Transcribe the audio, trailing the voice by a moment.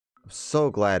so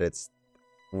glad it's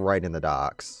right in the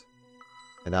docks.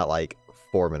 And not like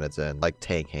 4 minutes in, like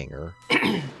tank hangar.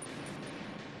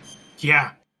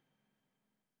 Yeah.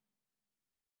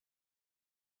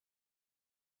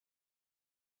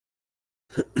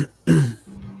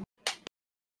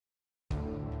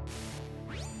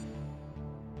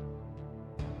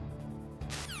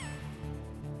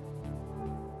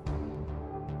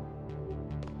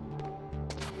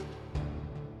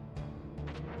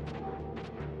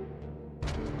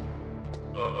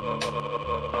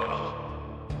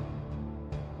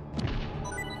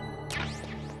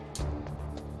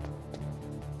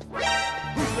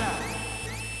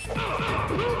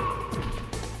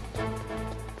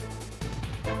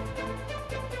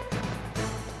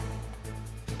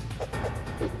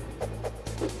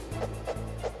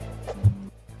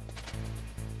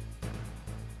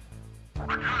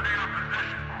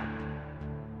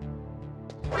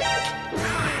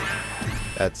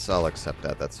 I'll accept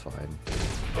that, that's fine.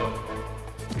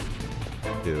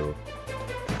 Do.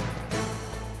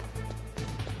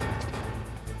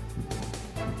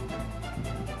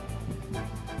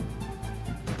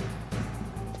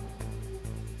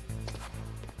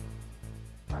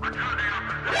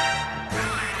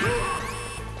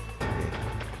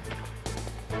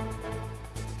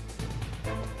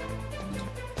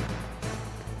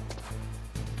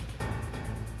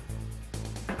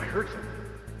 I heard something.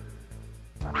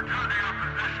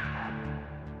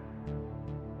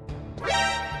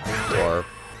 Or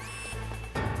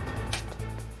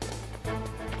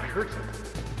I heard something.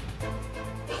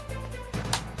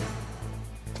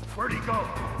 Where'd he go?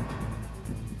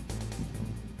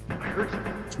 I heard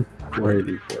something. Where'd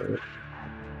he go?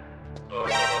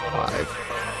 5.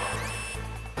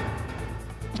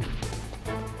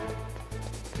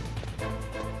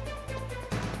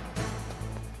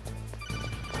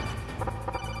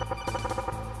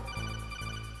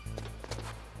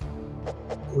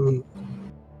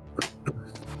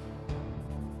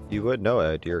 You would know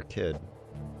it, you're a kid.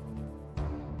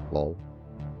 Lol.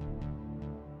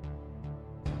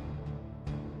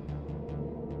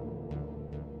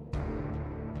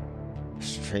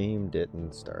 Stream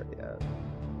didn't start yet.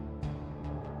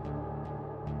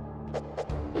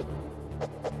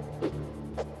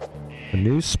 A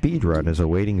new speedrun is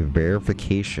awaiting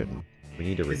verification. We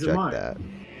need to reject that.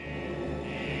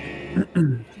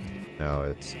 No,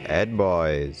 it's Ed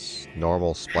Boy's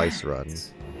normal splice run.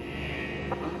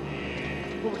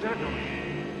 What was that noise?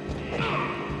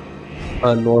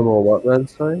 A normal what run,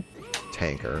 sorry?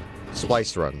 Tanker.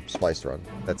 Splice run. Splice run.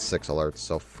 That's 6 alerts,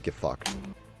 so get fucked.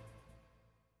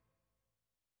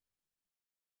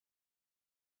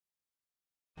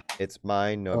 It's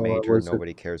mine, no major,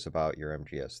 nobody cares about your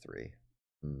MGS3.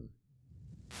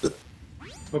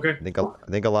 Okay. I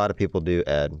think a lot of people do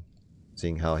Ed,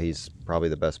 seeing how he's probably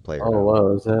the best player. Oh now.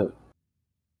 wow, is that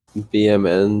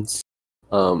BMN's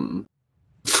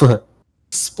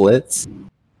splits?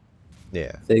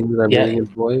 Yeah. Thing that I'm reading in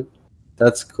VoIP?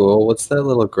 That's cool. What's that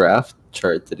little graph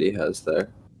chart that he has there?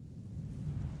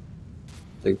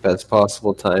 Like best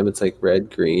possible time, it's like red,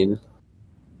 green.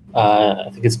 I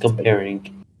think it's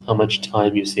comparing how much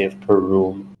time you save per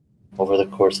room over the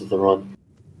course of the run.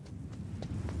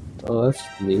 Oh, that's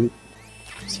neat.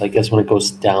 So I guess when it goes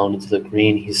down into the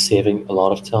green, he's saving a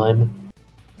lot of time.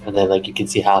 And then like you can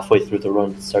see halfway through the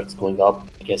run, it starts going up.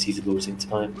 I guess he's losing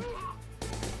time.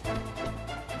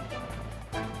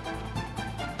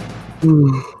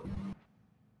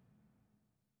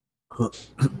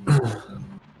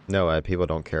 No, people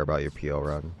don't care about your PO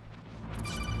run.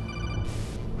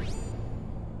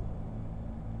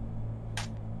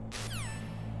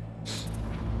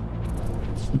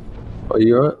 Are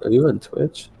you on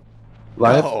Twitch?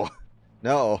 Live?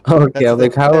 No. Okay, I'm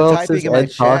like, how else is in my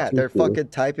Ed chat? talking They're to you? fucking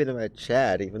typing in my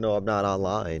chat, even though I'm not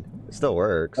online. It still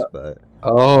works, but...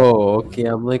 Oh, okay.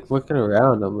 I'm like looking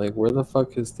around. I'm like, where the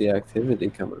fuck is the activity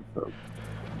coming from?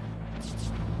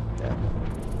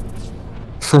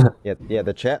 Yeah,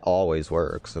 the chat always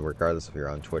works, so regardless if you're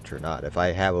on Twitch or not. If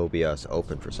I have OBS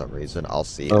open for some reason, I'll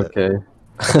see it. Okay.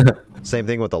 Same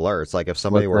thing with alerts. Like, if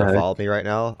somebody were to heck? follow me right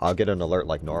now, I'll get an alert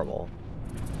like normal.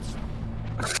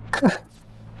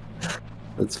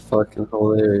 That's fucking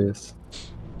hilarious.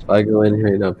 If I go in here,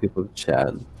 you know, people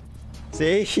chat.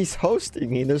 See? He's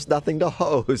hosting me, there's nothing to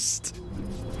host.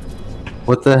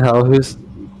 What the hell? Who's...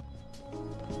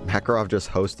 Makarov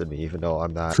just hosted me, even though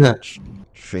I'm not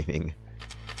streaming.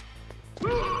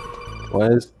 Why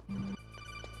is...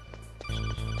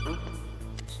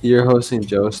 You're hosting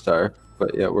Joestar,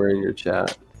 but yet we're in your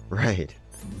chat. Right.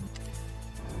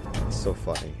 It's so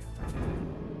funny.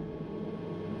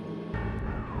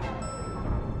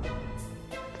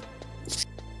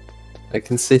 I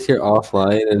can sit here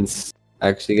offline and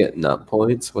actually get nut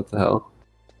points. What the hell?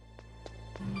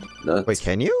 Nuts. Wait,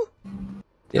 can you? I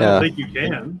don't Yeah. think you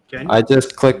can. Can you? I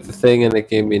just clicked the thing and it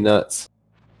gave me nuts.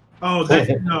 Oh,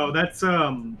 that's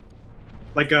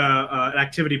like an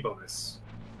activity bonus.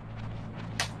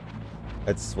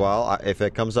 It's well, if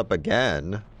it comes up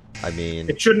again, I mean,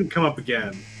 It shouldn't come up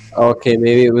again. Okay,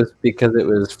 maybe it was because it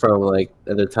was from like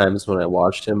other times when I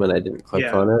watched him and I didn't click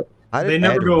Yeah. on it. how They did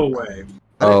never Ed, go away.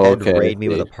 how did Ed Okay, raid me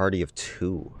with see. a party of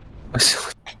 2?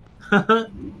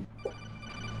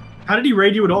 How did he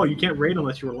raid you at all? You can't raid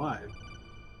unless you're live.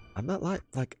 I'm not live.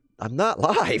 Like, I'm not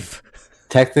live.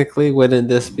 Technically, wouldn't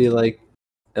this be like,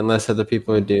 unless other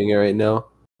people are doing it right now,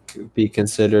 be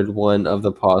considered one of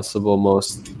the possible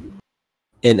most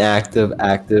inactive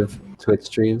active Twitch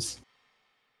streams?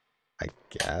 I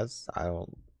guess. I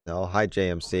don't know. Hi,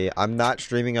 JMC. I'm not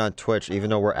streaming on Twitch, even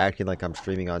though we're acting like I'm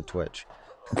streaming on Twitch.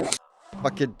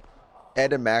 Fucking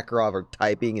Ed and Makarov are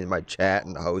typing in my chat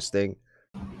and hosting.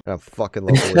 And I'm fucking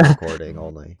locally recording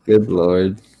only. Good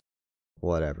lord.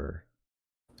 Whatever.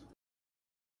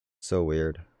 So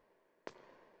weird.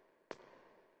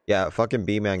 Yeah, fucking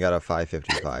B-Man got a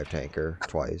 555 tanker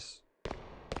twice.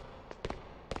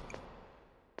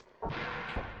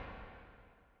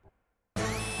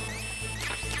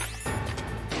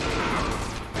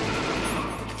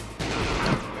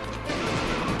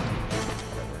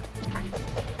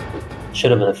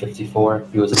 Should have been a 54.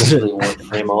 He was literally one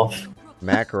frame off.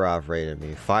 Makarov rated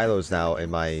me. Philo's now in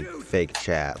my fake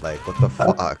chat. Like, what the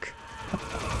fuck?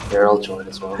 Daryl joined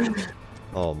as well.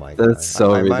 Oh my god. That's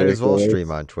so I might as well ridiculous.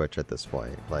 stream on Twitch at this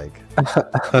point. Like,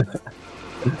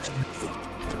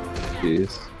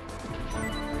 Jeez.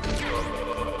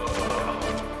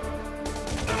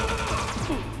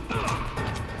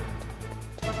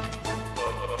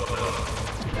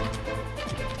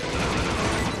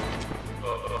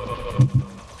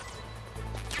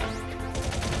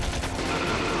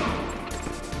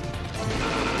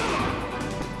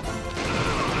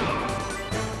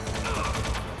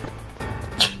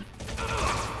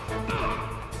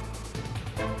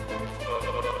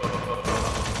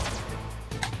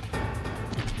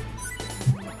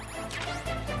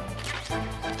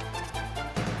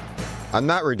 I'm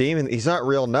not redeeming. He's not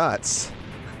real nuts.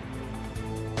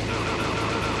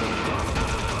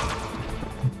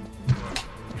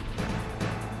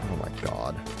 Oh my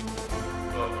god.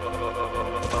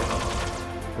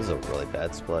 This is a really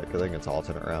bad split because I think it's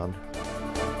alternate round.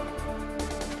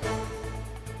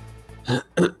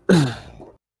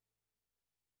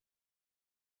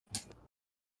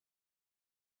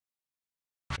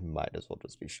 Might as well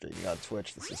just be streaming on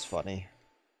Twitch. This is funny.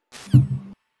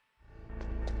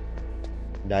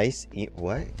 Nice.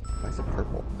 What? Why is it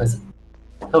purple? I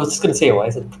was just gonna say, why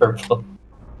is it purple?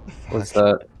 What's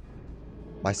that?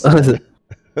 My son.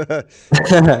 Why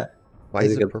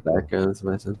is it the purple? background is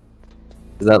missing.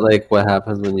 Is that like what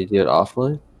happens when you do it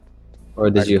offline? Or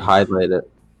did you highlight it?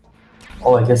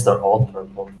 Oh, I guess they're all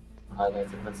purple.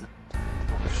 Highlighted. That's it.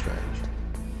 That's strange.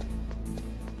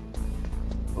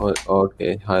 Oh,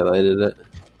 okay, highlighted it.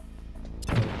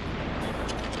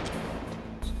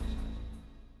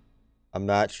 I'm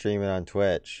not streaming on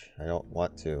Twitch. I don't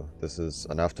want to. This is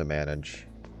enough to manage.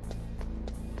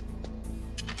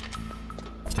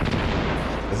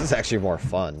 This is actually more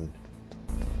fun.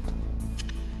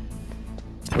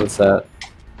 What's that?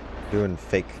 Doing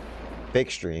fake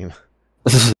stream.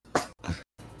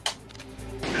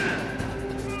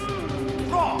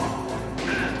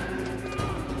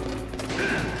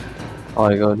 Oh,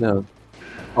 I go down.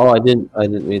 Oh, I didn't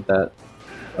read that.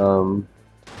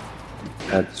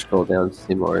 I had to scroll down to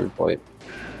see more info.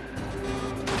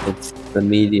 It's the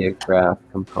media graph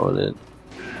component.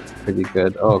 It's pretty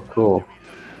good. Oh, cool.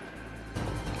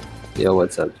 Yo,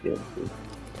 what's up, GMC?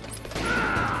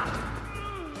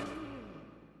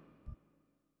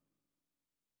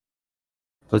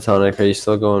 Platonic, are you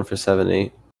still going for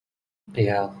 7-8?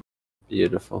 Yeah.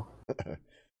 Beautiful.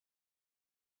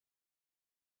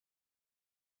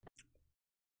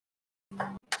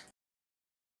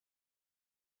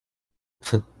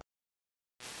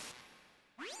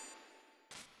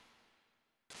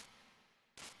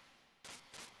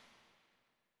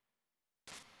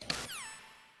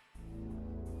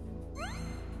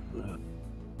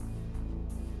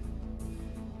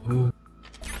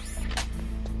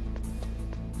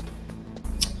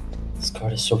 This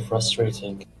card is so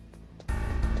frustrating.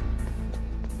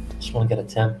 Just want to get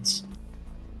attempts.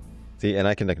 See, and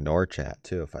I can ignore chat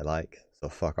too if I like. So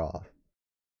fuck off.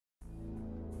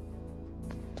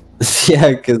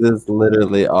 Yeah, because it's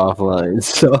literally offline.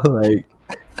 So, like,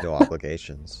 No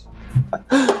obligations.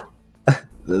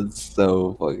 That's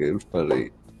so fucking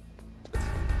funny.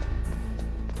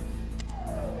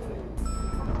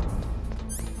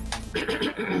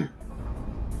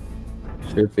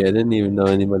 Trippy, I didn't even know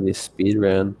anybody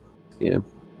speedran this game.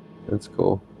 That's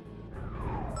cool.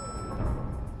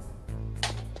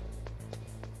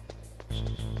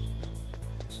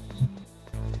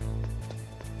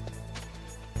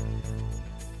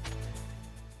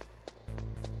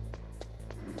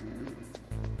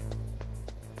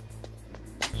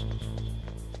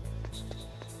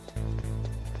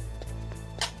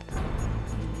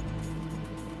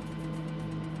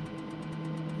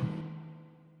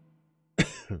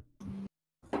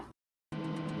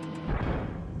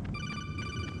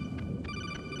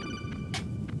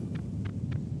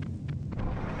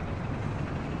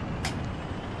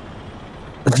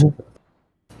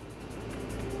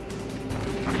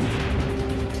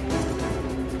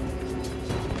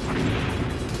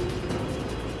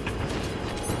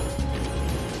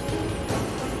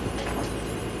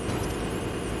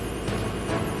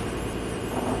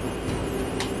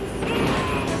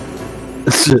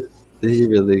 Did he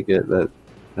really get that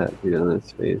hit on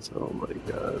his face? Oh my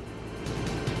god.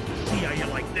 See how you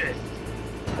like this?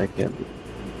 I can't be.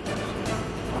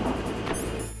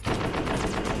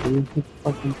 Who did this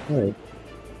fucking play?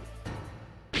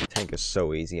 Tank is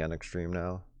so easy on extreme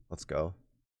now. Let's go.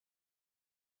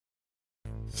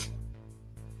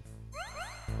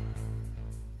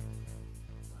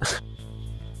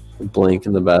 Blink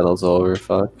and the battle's over,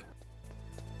 fuck.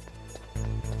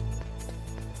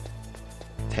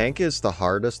 Tank is the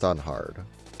hardest on hard.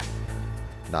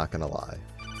 Not gonna lie.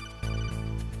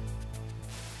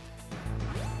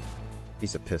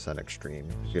 He's a piss on extreme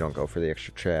if you don't go for the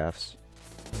extra shafts.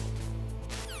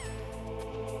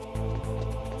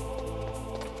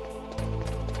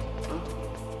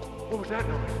 What was that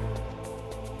noise?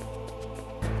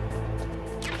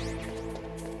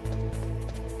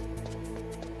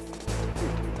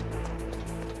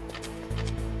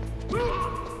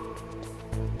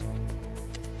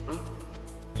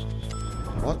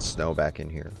 I want Snow back in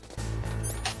here.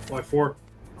 Why 4?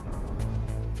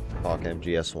 Talk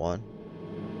MGS1.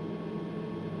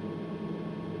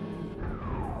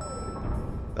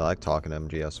 I like talking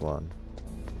MGS1.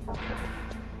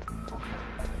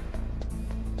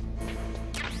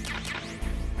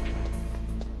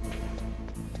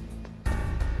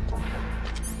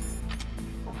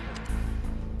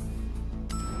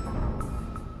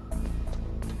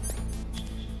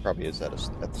 Probably is at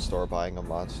the store buying a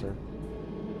monster.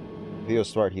 If he was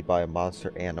smart, he'd buy a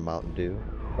monster and a Mountain Dew.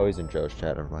 Oh, he's in Joe's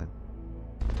chat, never mind.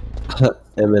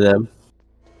 Eminem.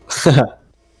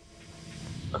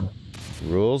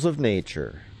 Rules of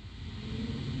nature.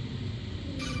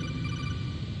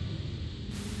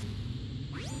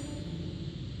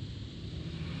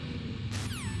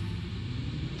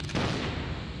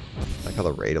 Like how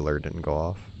the raid alert didn't go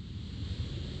off.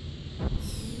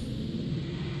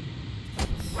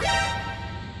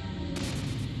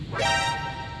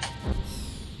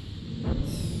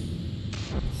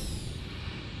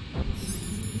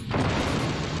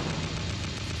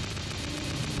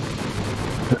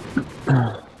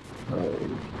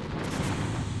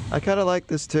 I kind of like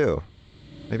this too.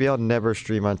 Maybe I'll never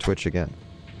stream on Twitch again.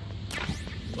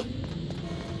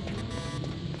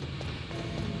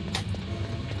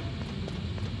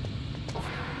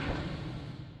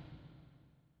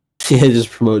 Yeah,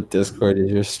 just promote Discord as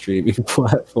your streaming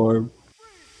platform.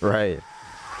 Right.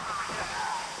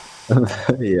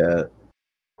 Yeah.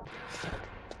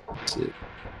 Shit.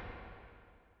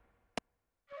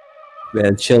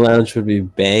 Man, Chill Lounge would be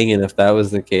banging if that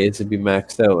was the case. It'd be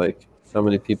maxed out. Like, how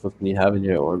many people can you have in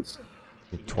here at once?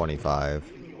 25.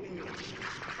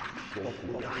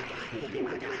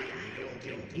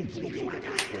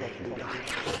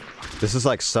 This is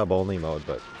like sub-only mode,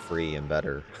 but free and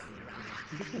better.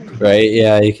 Right?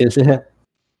 Yeah, you can. Fuck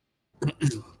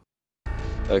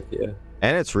yeah.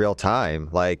 And it's real time.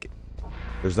 Like,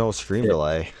 there's no stream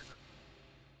delay.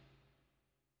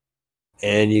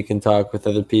 And you can talk with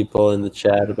other people in the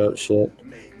chat about shit.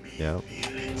 Yeah.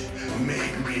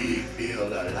 Make me feel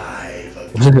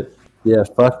alive. Yeah,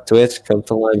 fuck Twitch. Come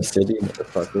to Lime City,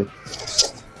 motherfucker.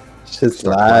 Shit's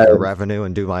Start collecting live. revenue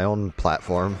and do my own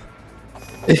platform.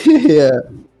 Yeah.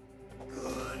 Good.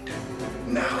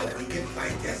 Now we can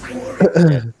fight this war.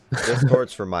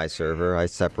 Discord's for my server. I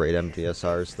separate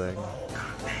MGSR's thing.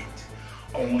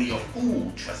 Only a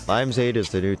fool trusts. Lime's 8 is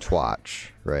the new Twatch,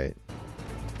 right?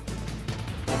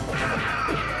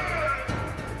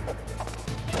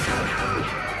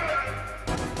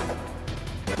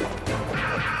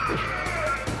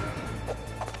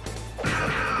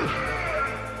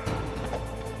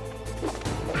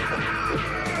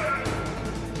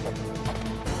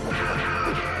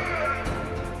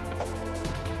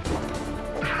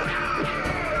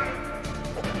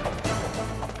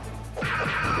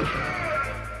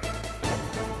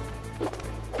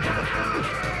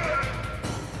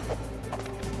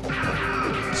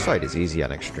 This fight is easy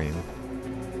on Extreme.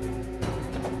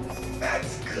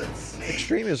 That's good, Snake.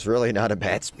 Extreme is really not a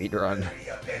bad speedrun.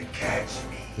 Hurry up and catch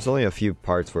me. There's only a few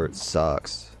parts where it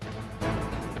sucks.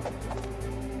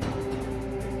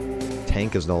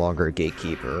 Tank is no longer a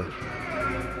gatekeeper.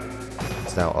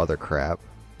 It's now other crap.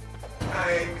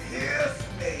 I'm here,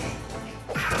 Snake.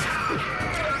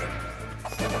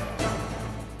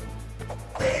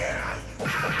 Where are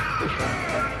you?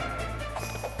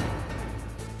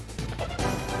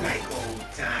 Like old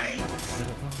times.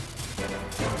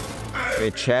 I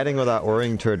mean, chatting without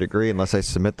worrying to a degree unless I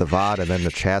submit the VOD and then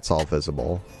the chat's all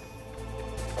visible.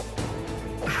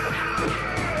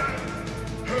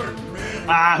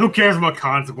 Who cares about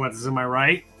consequences, am I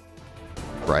right?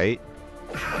 Right?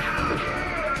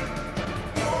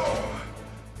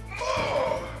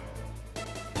 More.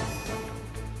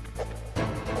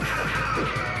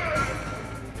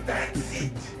 That's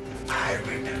it. I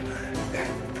remember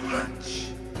that punch.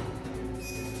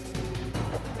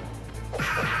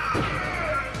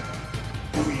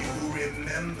 Do you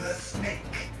remember,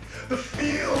 Snake? The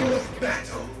field of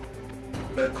battle.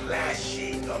 The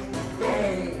clashing of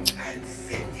bone and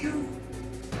sinew.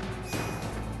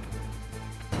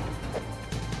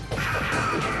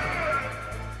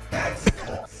 That's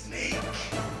good, Snake.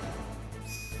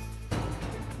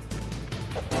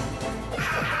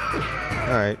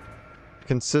 Alright.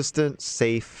 Consistent,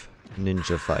 safe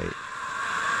ninja fight.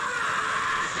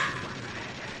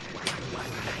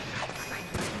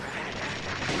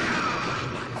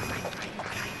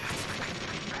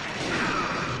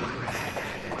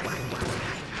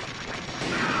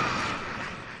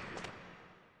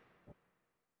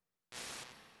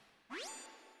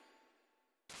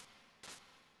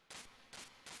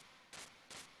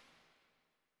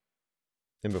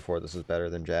 And before this is better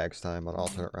than Jag's time on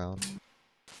alternate round.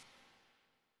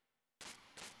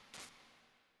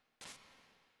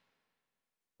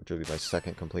 Which will be my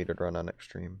second completed run on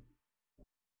Extreme.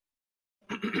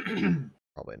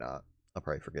 Probably not. I'll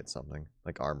probably forget something,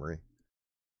 like Armory.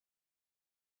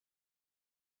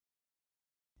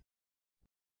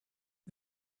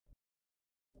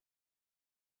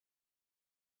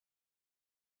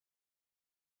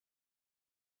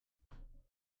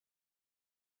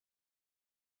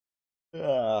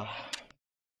 Yeah.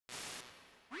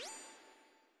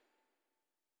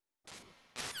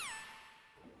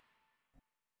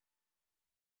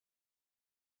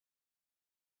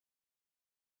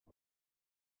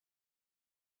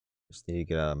 Just need to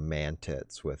get a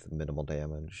Mantits with minimal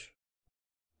damage.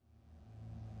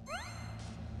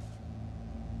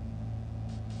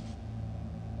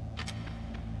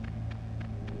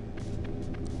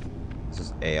 This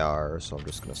is AR, so I'm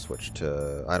just gonna switch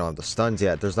to... I don't have the stuns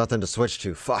yet. There's nothing to switch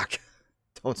to. Fuck.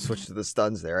 Don't switch to the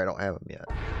stuns there. I don't have them yet.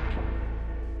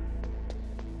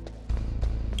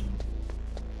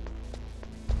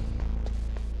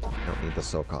 Don't need the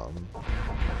SOCOM.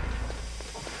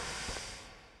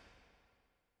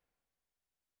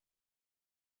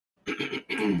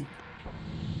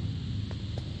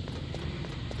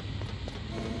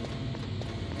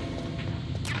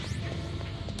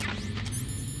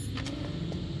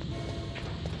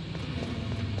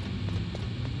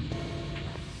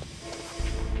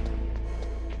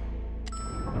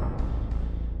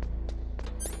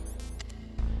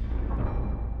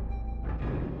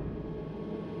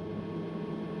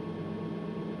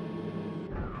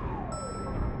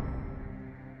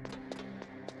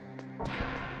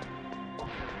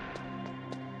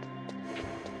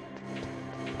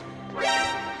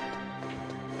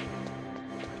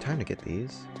 Time to get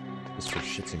these, just for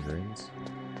shits and grins.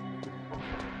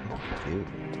 Dude,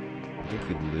 I think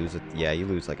you'd lose it. Yeah, you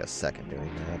lose like a second doing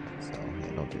that. So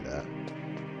yeah, don't do that.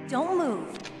 Don't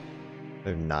move. I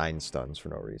have 9 stuns for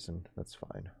no reason. That's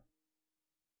fine.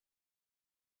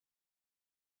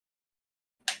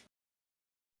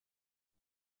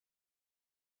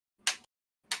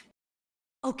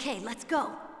 Okay, let's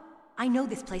go. I know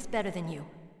this place better than you.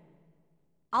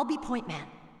 I'll be point man.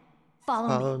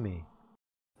 Follow me.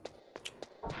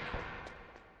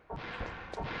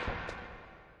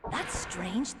 That's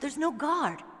strange. There's no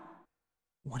guard.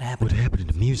 What happened? What happened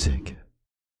to the music?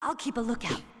 I'll keep a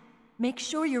lookout. Make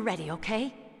sure you're ready,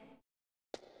 okay?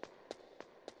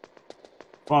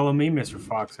 Follow me, Mr.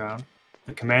 Foxhound.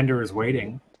 The commander is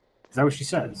waiting. Is that what she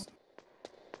says?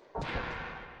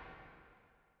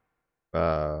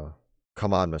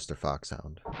 Come on, Mr.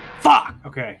 Foxhound. Fuck!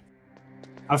 Okay.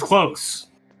 I was close.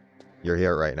 You're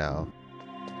here right now.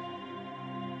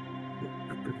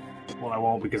 Well, I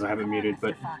won't because I haven't muted,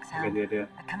 but I got the idea.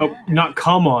 Oh, not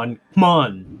come on. Come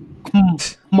on.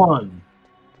 Come on.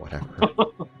 Whatever.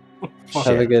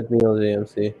 Have a good meal,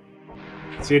 JMC.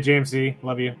 See you, JMC.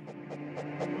 Love you.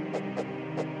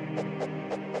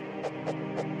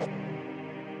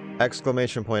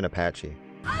 Exclamation point Apache.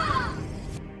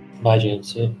 Bye,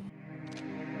 GNC.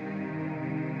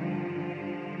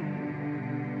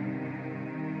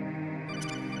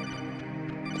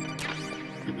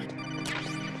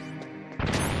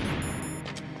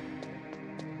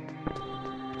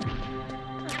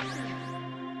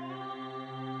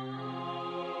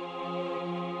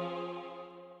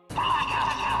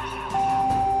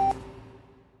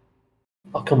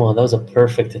 Oh, come on. That was a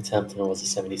perfect attempt and it was a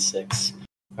 76.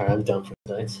 Alright, I'm done for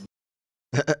tonight.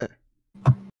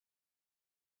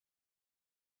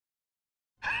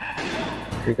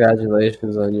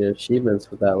 Congratulations on your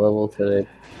achievements with that level today.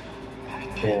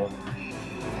 Yeah.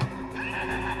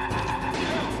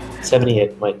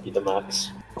 78 might be the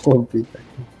max. Won't be that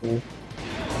cool.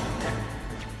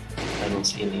 I don't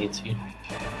see a need to.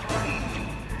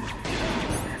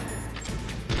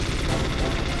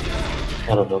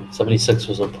 I don't know. 76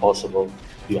 was impossible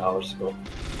a few hours ago.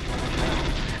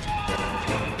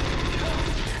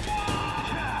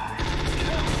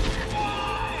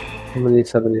 How many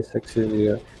 76s do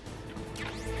you have?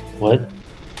 What?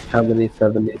 How many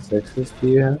 76s do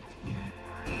you have?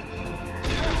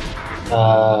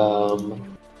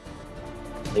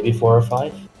 Maybe 4 or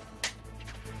 5?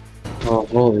 Oh,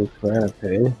 holy crap,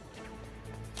 eh?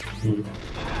 Hmm.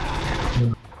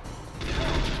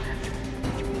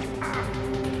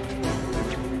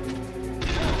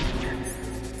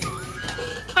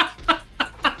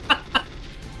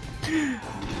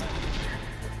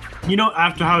 You know,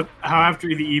 how after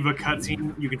the Eva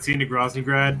cutscene, you can see into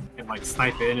Groznygrad and like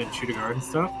snipe in and shoot a guard and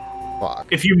stuff. Fuck.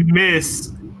 If you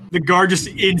miss, the guard just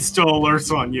insta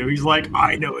alerts on you. He's like,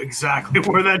 I know exactly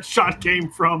where that shot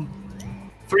came from.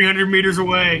 300 meters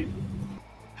away.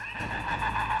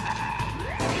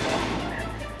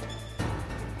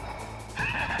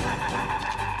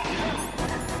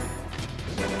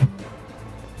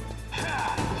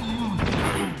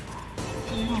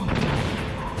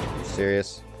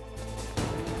 Serious?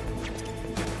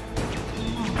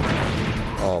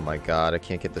 Oh my god, I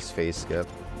can't get this phase skip.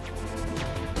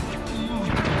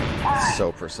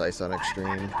 So precise on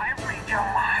extreme.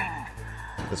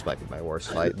 This might be my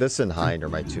worst fight. This and Hind are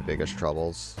my two biggest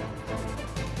troubles.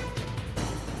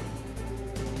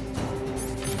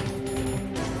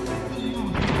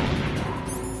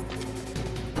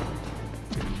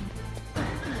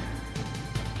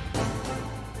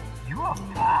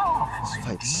 This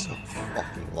fight's so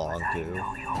fucking long, dude.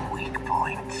 Your weak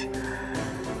point.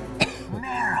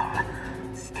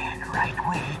 Meryl, stand right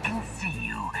where he can see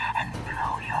you and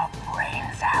blow your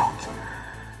brains out.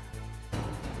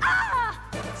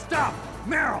 Stop!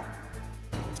 Meryl!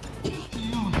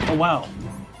 Oh wow.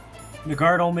 The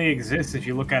guard only exists if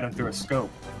you look at him through a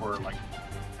scope, or like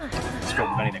a scope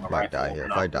of anything. If I die here,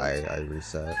 if I die, I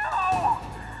reset.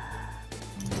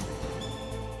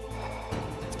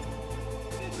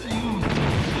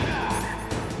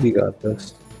 You got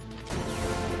this.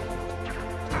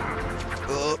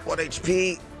 1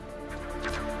 HP.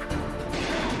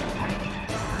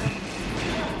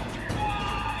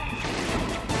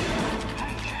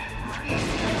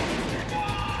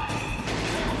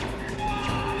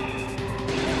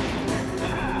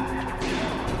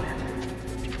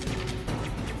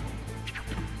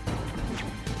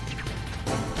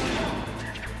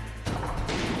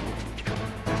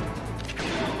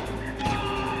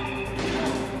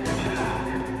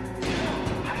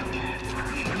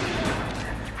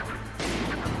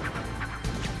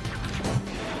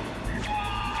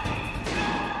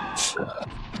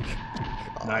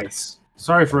 Nice.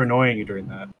 Sorry for annoying you during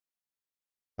that.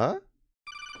 Huh?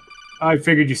 I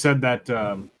figured you said that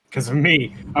because of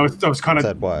me. I was kind of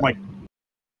Said what? like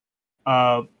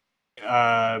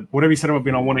whatever you said about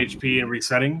being on 1 HP and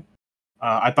resetting.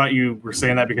 I thought you were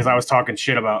saying that because I was talking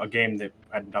shit about a game that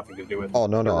had nothing to do with. Oh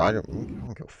no, I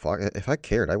don't give a fuck. If I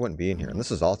cared, I wouldn't be in here. And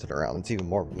this is altered around. It's even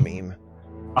more of a meme.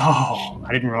 Oh,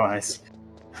 I didn't realize.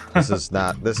 This is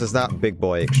not big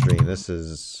boy extreme. This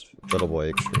is little boy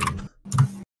extreme.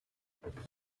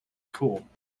 Cool.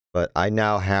 But I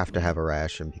now have to have a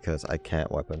ration because I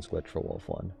can't weapon switch for Wolf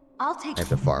 1. I'll take I have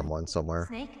to farm one somewhere.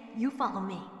 Snake, you follow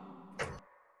me.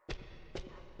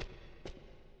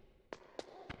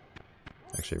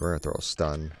 Actually, we're gonna throw a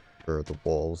stun for the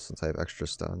wolves since I have extra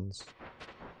stuns.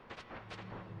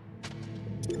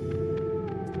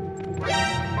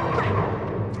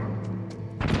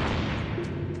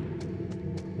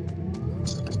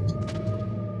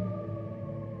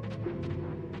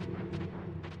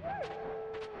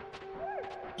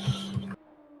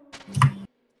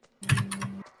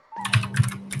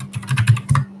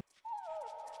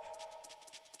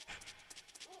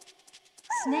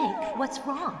 What's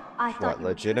wrong? I thought What, you were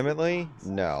legitimately?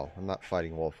 No, I'm not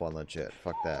fighting Wolf 1 legit.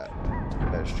 Fuck that.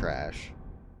 That's trash.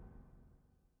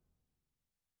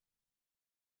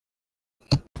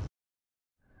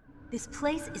 This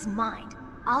place is mine.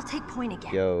 I'll take point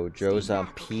again. Yo, Joe's Stay on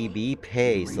back, okay? PB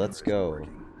pace. Let's Radar is go.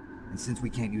 working. And since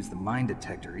we can't use the mine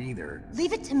detector either...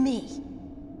 Leave it to me.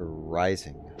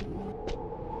 Rising.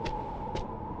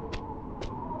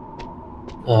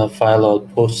 File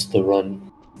out post the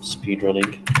run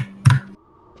speedrunning.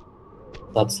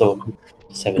 That's the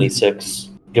 76.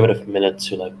 Give it a minute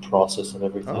to like process and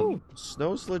everything. Oh,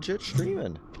 Snow's legit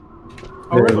streaming.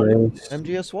 Oh, really? Nice.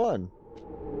 MGS1. I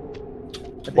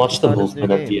think Watch he the found his new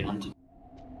movement at the game. end.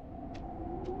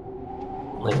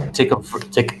 Like take like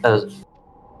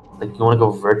you want to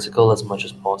go vertical as much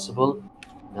as possible,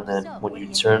 and then when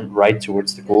you turn right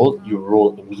towards the goal, you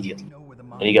roll immediately,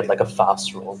 and you get like a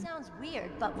fast roll, Sounds weird,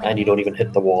 but when and you don't even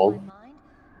hit the wall.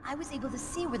 I was able to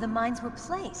see where the mines were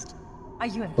placed. Are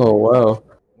you impressed? Oh wow.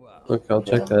 Okay, I'll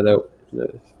check Yeah. that out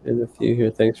in a few here.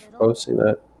 Thanks for posting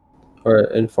that. Or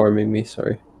informing me,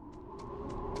 sorry.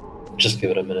 Just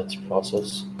give it a minute to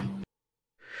process.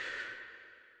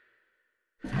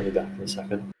 I'll be back in a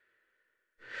second.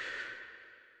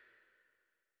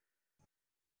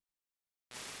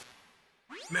 I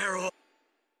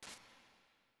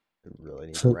really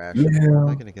need a ration. Where am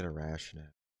I gonna get a ration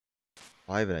at?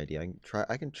 I have an idea.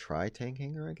 I can try tank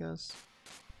hanger, I guess.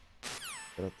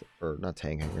 Or not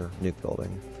tank hanger, nuke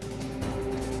building.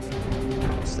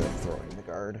 Instead of throwing the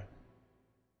guard.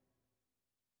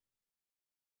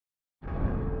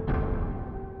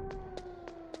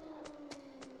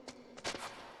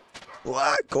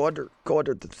 What? Go under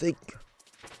the thing.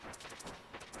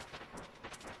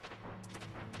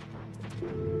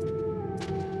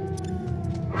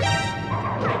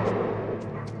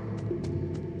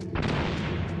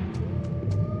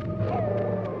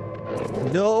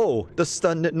 No! The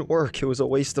stun didn't work. It was a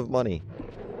waste of money.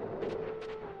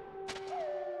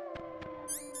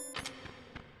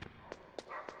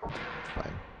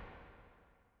 Fine.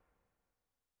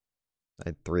 I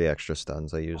had 3 extra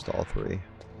stuns. I used all 3.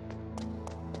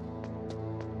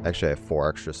 Actually, I have 4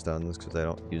 extra stuns because I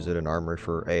don't use it in armor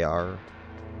for AR.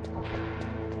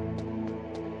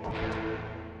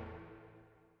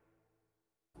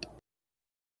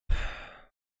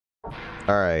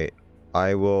 Alright.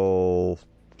 I will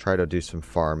try to do some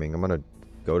farming. I'm gonna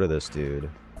go to this dude.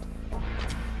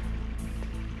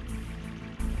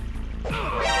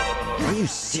 Are you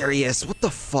serious? What the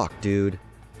fuck, dude?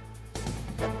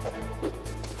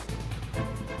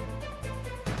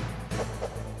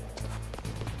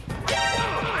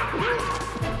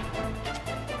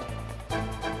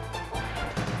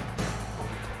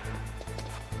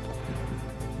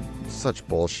 Such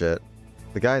bullshit.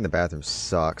 The guy in the bathroom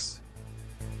sucks.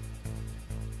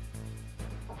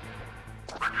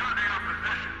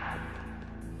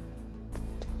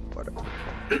 Whatever.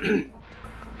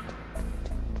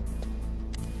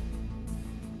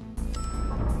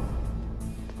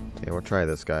 Okay, we'll try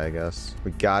this guy, I guess.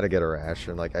 We gotta get a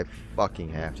ration. Like, I fucking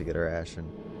have to get a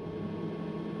ration.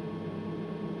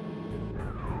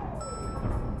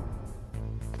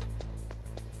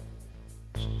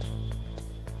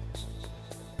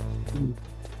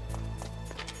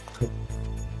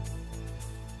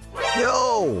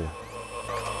 Yo!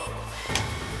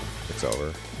 It's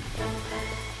over.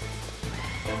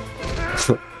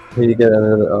 You get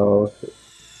another. Oh.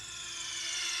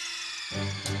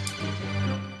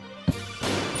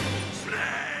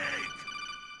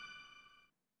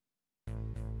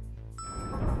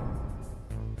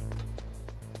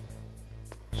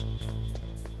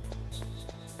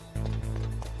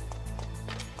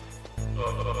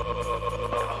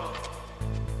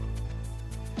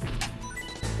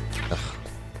 Ugh,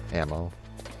 ammo.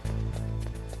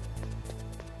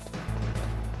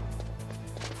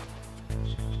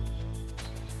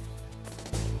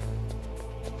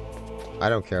 I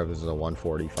don't care if this is a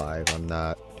 145. I'm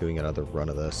not doing another run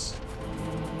of this.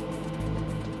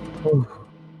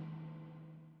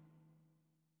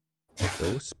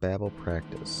 Ghost Babble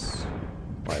practice.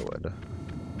 Plywood.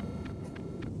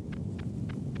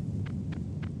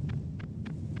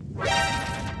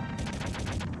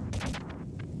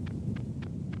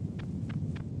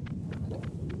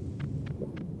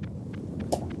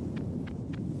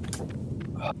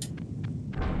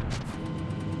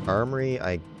 Armory,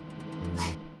 I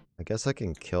guess I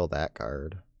can kill that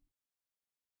guard.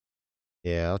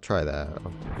 Yeah, I'll try that.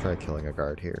 I'll try killing a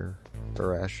guard here for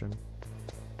ration.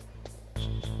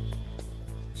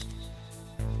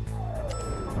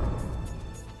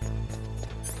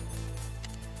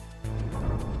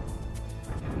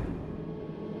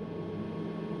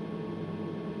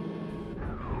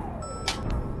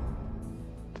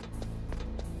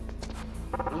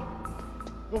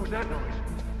 that noise?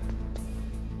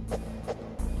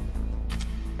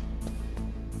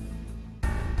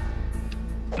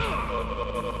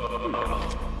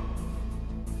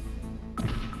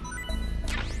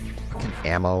 Fucking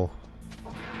ammo.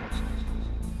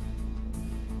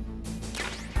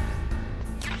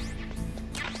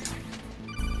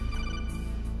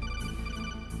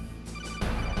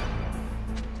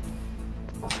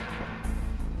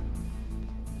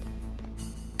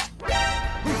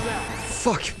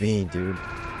 Fuck me, dude.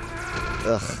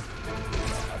 Ugh.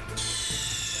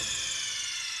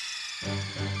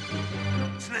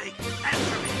 Snake,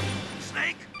 answer me!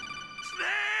 Snake!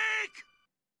 Snake!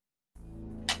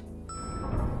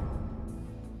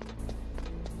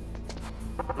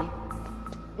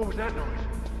 What was that noise?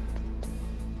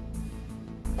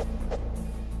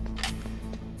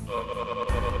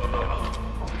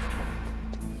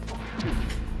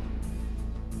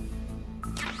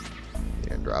 You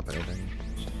didn't drop anything.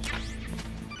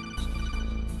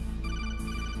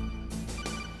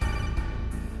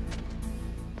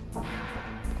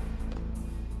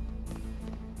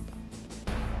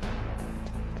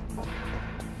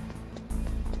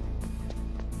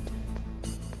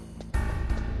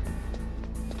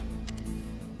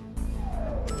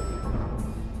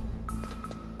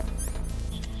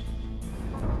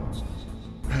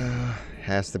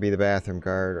 Has to be the bathroom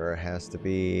guard, or it has to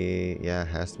be... Yeah, it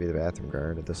has to be the bathroom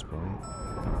guard at this point.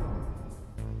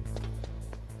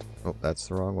 Oh, that's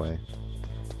the wrong way.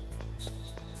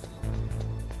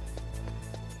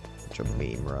 Such a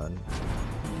meme run.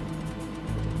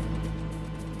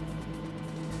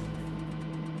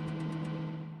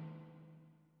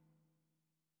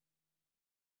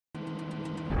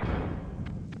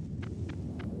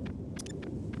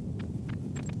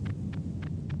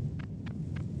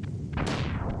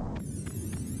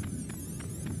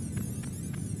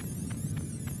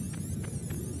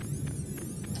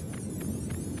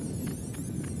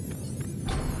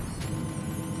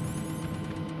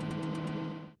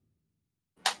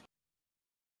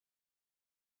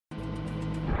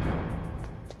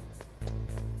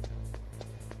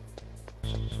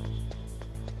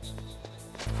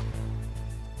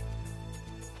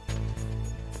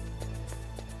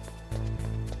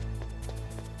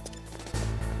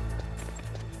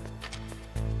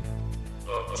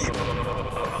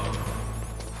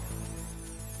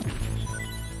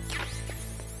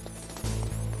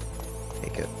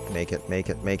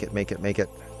 Make it.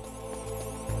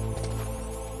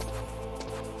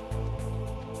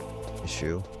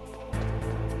 Issue.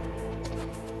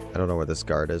 I don't know where this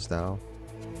guard is now.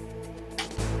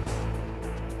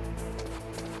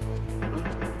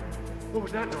 What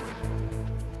was that noise?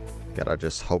 Gotta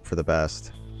just hope for the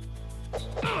best.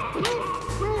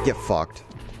 Get fucked.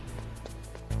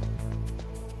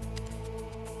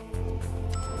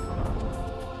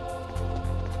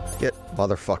 Get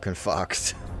motherfucking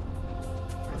fucked.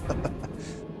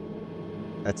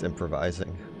 That's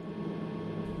improvising.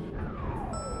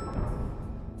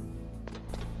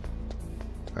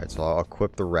 Alright, so I'll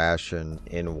equip the ration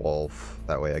in Wolf.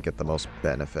 That way I get the most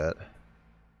benefit.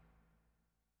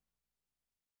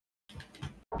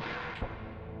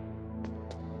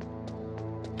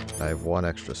 I have one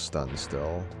extra stun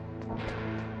still.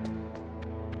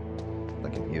 I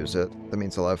can use it. That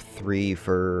means I'll have 3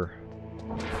 for...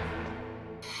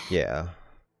 Yeah.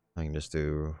 I can just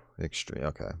do extreme.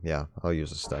 Okay, yeah, I'll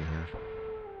use a stun here.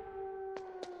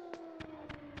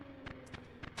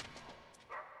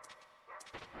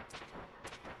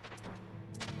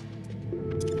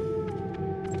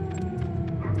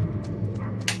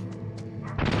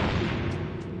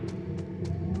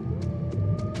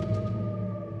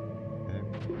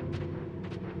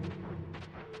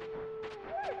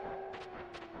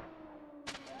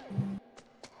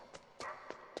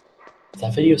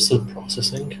 That video is still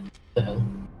processing? What the hell?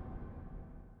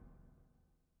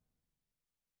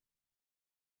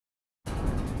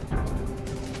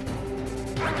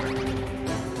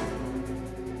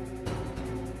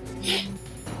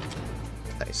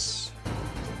 Nice.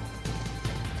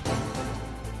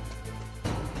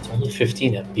 It's only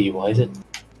 15 MB, why is it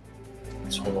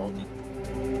so long?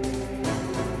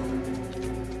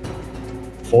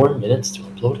 4 minutes to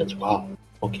upload it? Wow,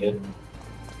 okay.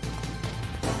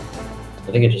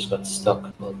 I think it just got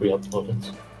stuck. I'll re-upload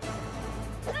it.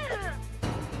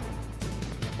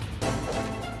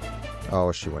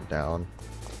 Oh, she went down.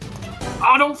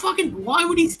 Oh, don't fucking... Why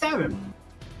would he stab him?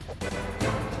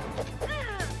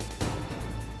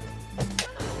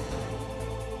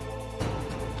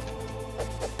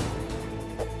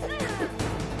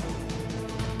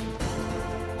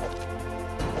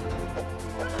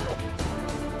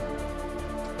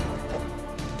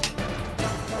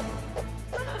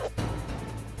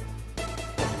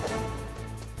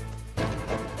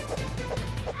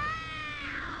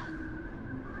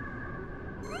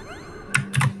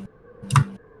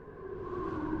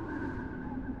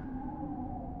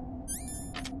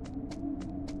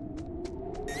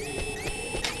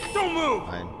 Don't move!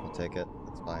 Fine, I'll take it.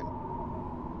 It's fine.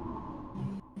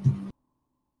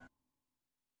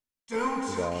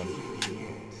 Don't Gone.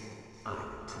 I'm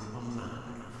Temple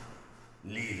Man.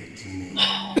 Leave it to me.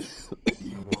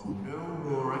 You want no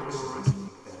more extras like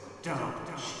that, don't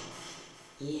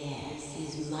you? Yes,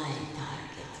 he's my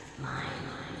target. Mine.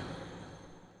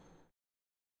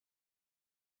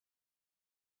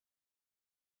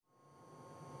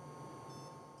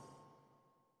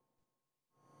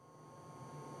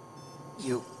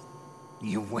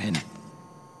 You win.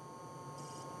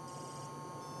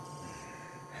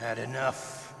 Had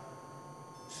enough.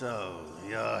 So,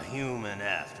 you're human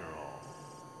after all.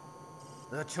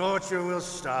 The torture will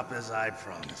stop as I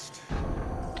promised.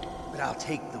 But I'll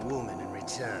take the woman in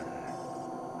return.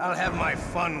 I'll have my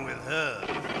fun with her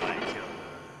before I kill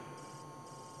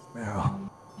her. Meryl.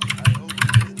 I hope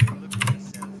you still look at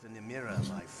yourself in the mirror,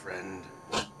 my friend.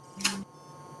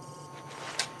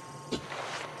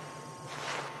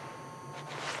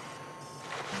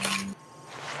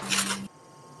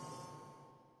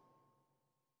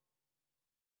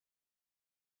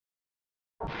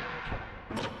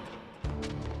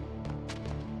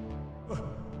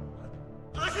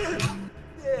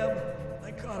 Damn,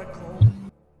 I caught a cold.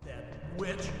 That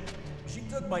witch. She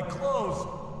took my clothes.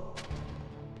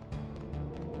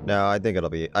 No, I think it'll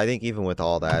be. I think even with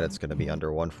all that, it's gonna be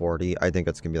under 140. I think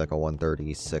it's gonna be like a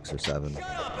 136 or 7.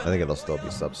 I think it'll still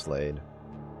be sub-slayed.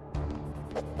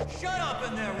 Shut up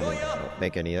in there, will ya? Won't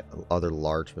make any other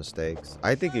large mistakes.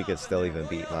 I think it could still even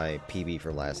beat my PB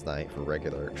from last night for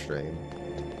regular extreme.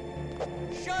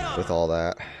 Shut up! With all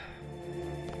that,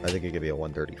 I think it could be a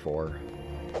 134.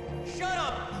 Shut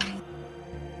up!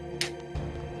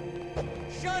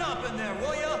 Shut up in there,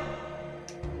 will ya?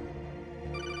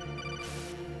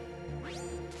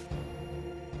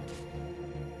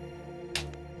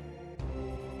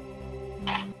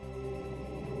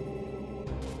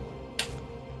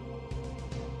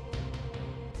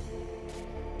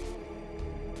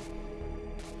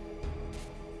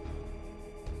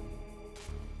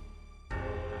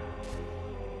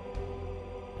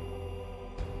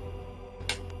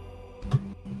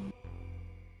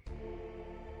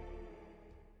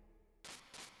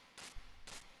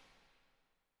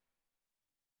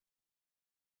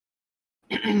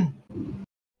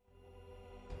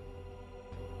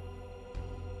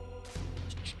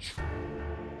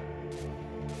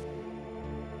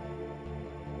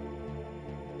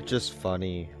 It's just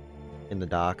funny in the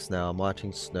docks now. I'm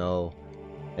watching snow,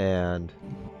 and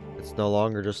it's no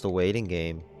longer just a waiting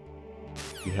game.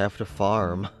 You have to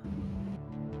farm.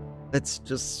 It's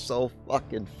just so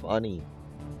fucking funny.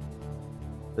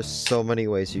 There's so many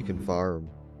ways you can farm.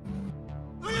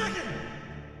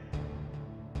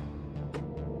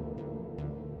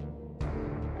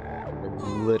 It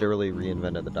literally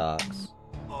reinvented the docks.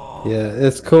 Yeah,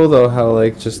 it's cool though how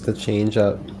like just the change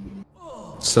up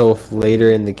so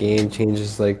later in the game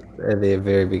changes like at the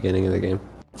very beginning of the game.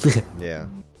 Yeah.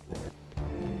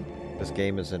 This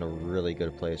game is in a really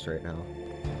good place right now.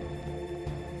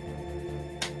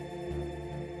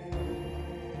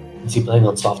 Is he playing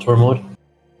on software mode?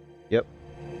 Yep.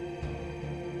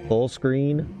 Full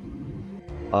screen.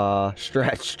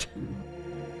 Stretched.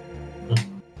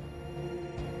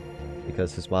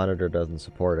 Because his monitor doesn't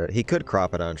support it. He could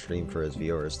crop it on stream for his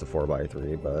viewers to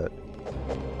 4x3, but...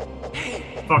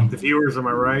 Fuck the viewers, am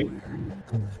I right?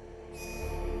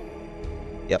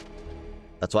 Yep.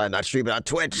 That's why I'm not streaming on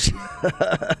Twitch.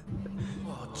 Oh,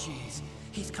 jeez.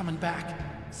 He's coming back.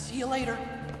 See you later.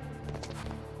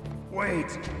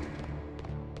 Wait!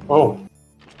 Oh.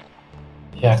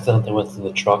 He accidentally went through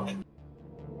the truck.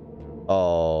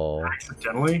 Oh.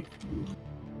 Accidentally?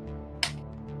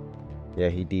 Yeah,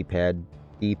 he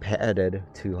D-padded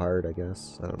too hard, I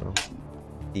guess. I don't know.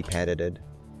 D-padded.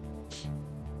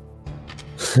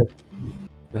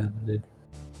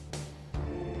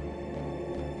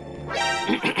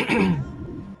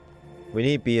 We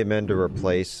need BMN to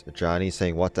replace Johnny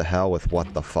saying what the hell with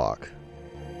what the fuck.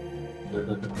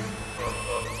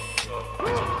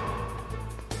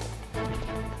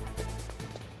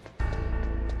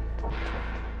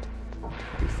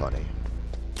 Be funny.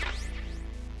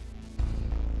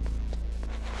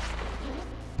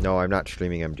 No, I'm not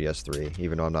streaming MGS3,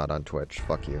 even though I'm not on Twitch.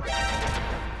 Fuck you.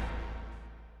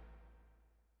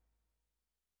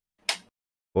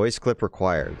 Voice clip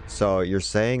required. So you're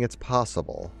saying it's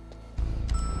possible.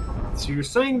 So you're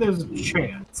saying there's a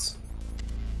chance?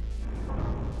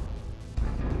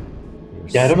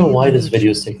 Yeah, I don't know why this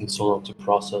video is taking so long to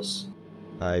process.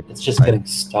 It's just getting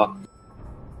stuck.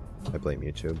 I blame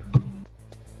YouTube.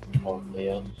 Oh,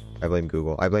 yeah. I blame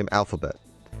Google. I blame Alphabet.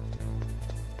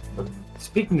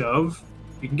 Speaking of,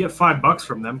 You can get $5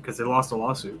 from them because they lost a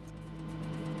lawsuit.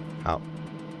 How?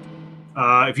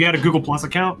 If you had a Google Plus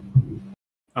account,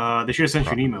 they should have sent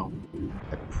you an email.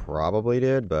 I probably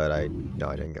did, but no,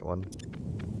 I didn't get one.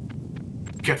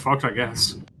 Get fucked, I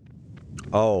guess.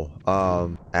 Oh,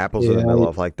 Apple's in the middle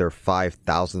of like their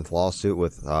 5,000th lawsuit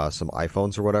with some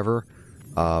iPhones or whatever.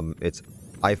 It's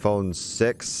iPhone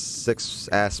 6,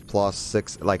 6S Plus,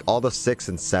 6, like all the 6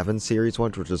 and 7 series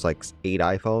ones, which is like 8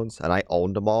 iPhones, and I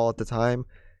owned them all at the time.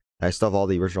 I still have all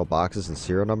the original boxes and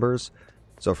serial numbers.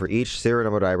 So for each serial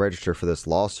number that I register for this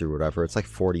lawsuit or whatever, it's like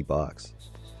 $40.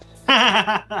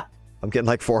 I'm getting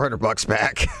like $400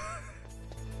 back.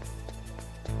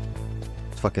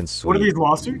 It's fucking sweet. What are these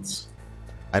lawsuits?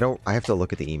 I have to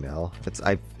look at the email. It's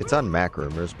on Mac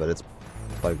Rumors, but it's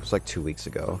like 2 weeks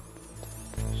ago.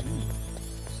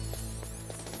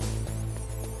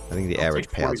 I think the average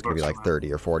payout's gonna be like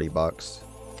 30 or $40.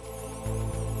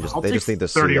 They just need the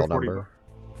serial number.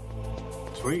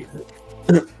 Sweet.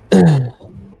 I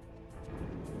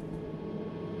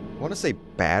want to say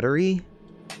battery,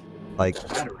 like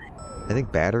Battery. I think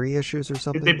battery issues or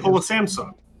something. Did they pull a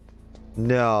Samsung?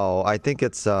 No, I think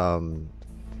it's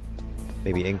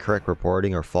maybe incorrect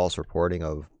reporting or false reporting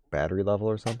of battery level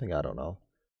or something. I don't know.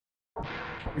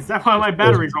 Is that why my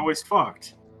battery's always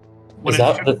fucked? Is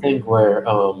that the thing where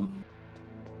I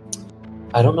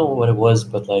don't know what it was,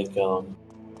 but like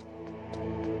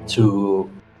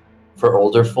for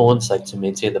older phones, like to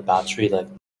maintain the battery, like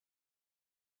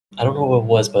I don't know what it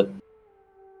was, but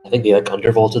I think they like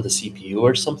undervolted the CPU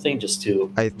or something just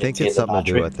to. I think it's something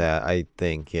to do with that. I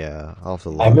think, yeah. I'll have to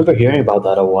look. I remember hearing about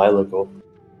that a while ago.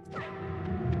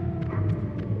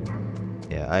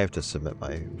 Yeah, I have to submit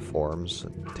my forms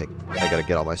and I gotta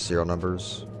get all my serial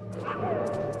numbers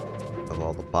of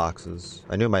all the boxes.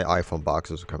 I knew my iPhone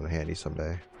boxes would come in handy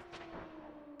someday.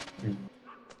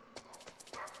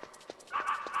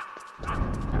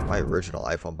 My original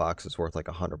iPhone box is worth like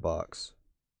 $100.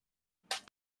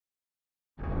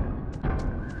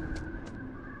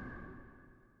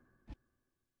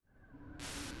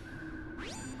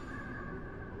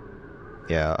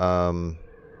 Yeah, let's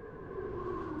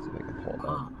see if I can pull it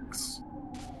up.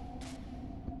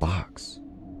 Box.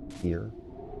 Here.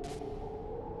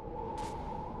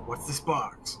 What's this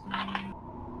box?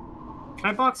 Can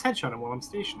I box headshot him while I'm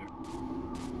stationary?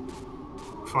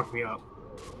 Fuck me up.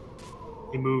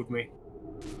 He moved me.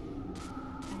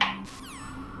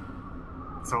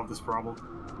 Solve this problem.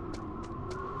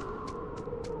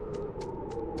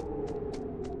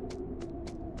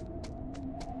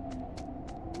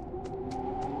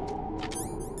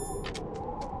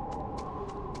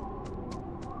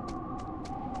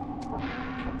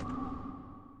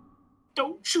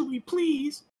 Don't shoot me,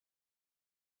 please.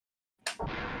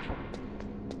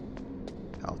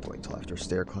 I'll have to wait till after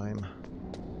stair climb.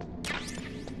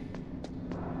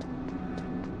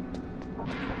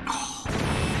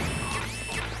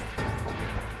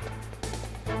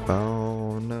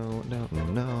 Oh no no no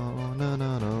no no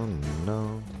no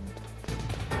no.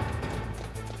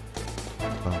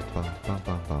 Bum, bum, bum,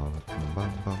 bum, bum, bum,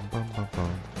 bum, bum, bum,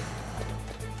 bum.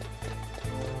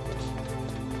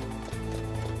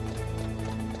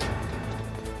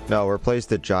 No, replace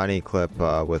the Johnny clip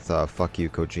with "Fuck you,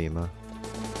 Kojima."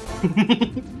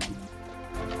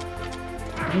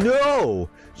 No,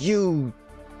 you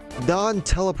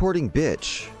non-teleporting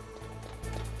bitch.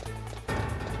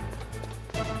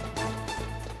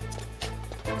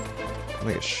 I'm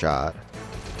gonna get shot.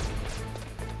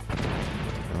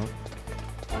 Oh.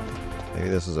 Maybe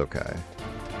this is okay.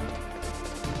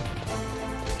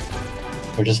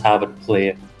 Or just have it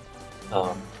play.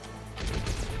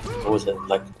 What was it,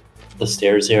 like the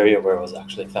stairs area where it was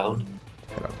actually found?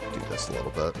 I'm gonna do this a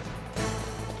little bit.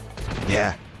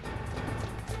 Yeah.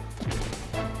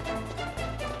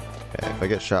 Okay, if I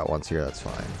get shot once here, that's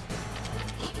fine.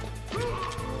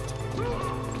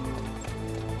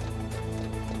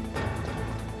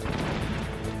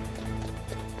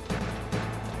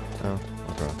 Oh,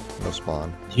 okay. No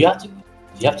spawn. Do you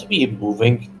have to be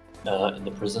moving in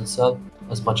the prison cell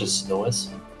as much as Snow is?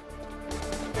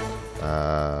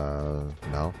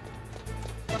 No.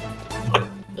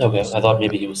 Okay, I thought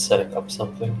maybe he was setting up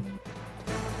something.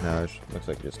 No, it looks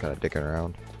like you're just kind of dicking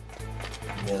around.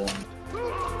 Yeah.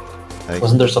 I think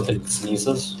Wasn't there something that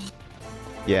sneezes?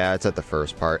 Yeah, it's at the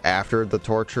first part. After the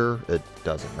torture, it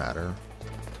doesn't matter.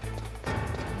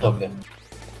 Okay.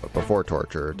 But before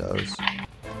torture, it does.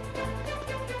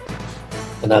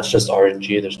 And that's just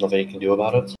RNG, there's nothing you can do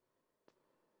about it?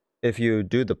 If you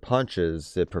do the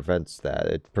punches, it prevents that.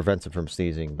 It prevents it from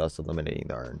sneezing, thus eliminating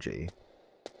the RNG.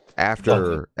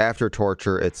 After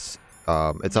torture, it's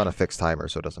on a fixed timer,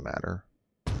 so it doesn't matter.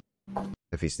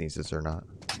 he sneezes or not.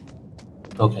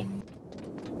 Okay.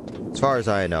 As far as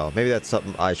I know. Maybe that's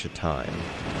something I should time.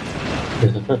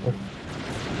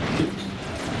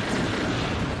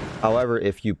 However,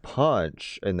 if you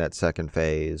punch in that second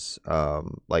phase,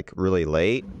 like really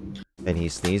late, and he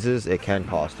sneezes, it can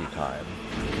cost you time.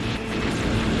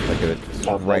 Like if it's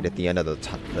right at the end of the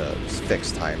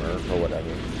fixed timer or whatever.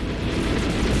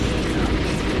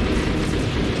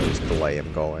 Just delay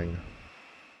him going.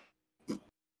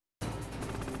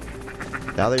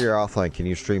 Now that you're offline, can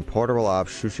you stream Portable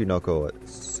Ops Shushinoko?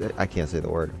 I can't say the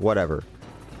word. Whatever.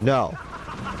 No.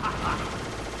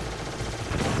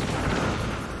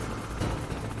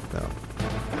 No.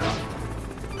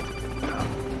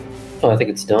 Oh, I think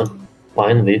it's done.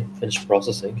 Finally, finished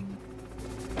processing.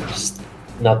 Just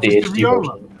not the Just HD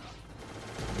version.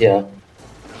 Yeah.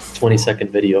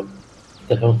 20-second video. What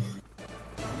the hell?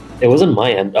 It wasn't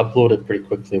my end. Uploaded pretty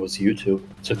quickly. It was YouTube.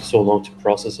 It took so long to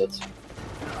process it.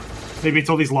 Maybe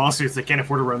it's all these lawsuits they can't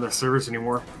afford to run their servers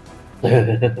anymore.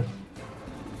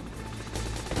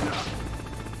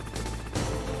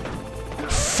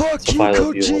 Fuck you,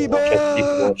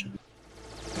 Kojima!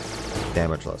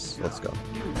 Damageless. Let's go.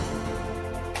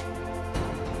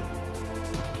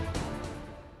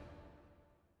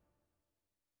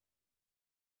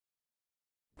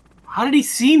 How did he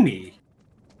see me?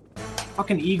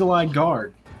 Fucking eagle-eyed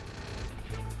guard.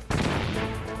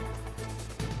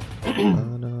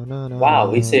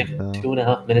 Wow, we saved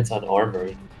 2.5 minutes on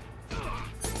armory.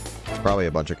 Probably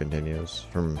a bunch of continues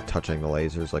from touching the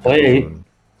lasers like Wait. a balloon.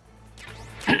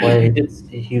 Well,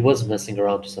 he was messing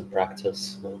around to some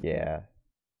practice. So. Yeah.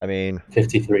 I mean...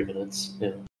 53 minutes,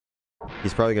 yeah.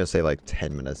 He's probably gonna say like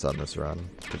 10 minutes on this run,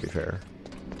 to be fair.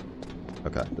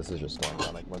 Okay, this is just going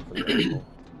on like one for the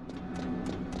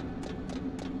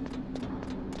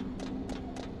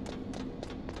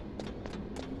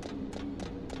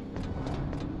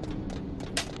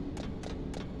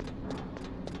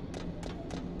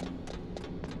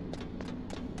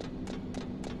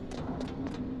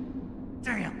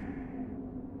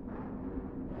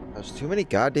There's too many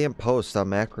goddamn posts on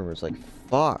Mac Rumors, like,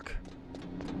 fuck.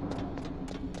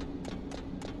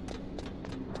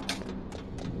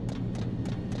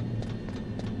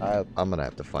 I'm gonna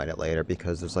have to find it later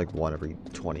because there's like one every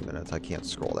 20 minutes. I can't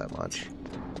scroll that much.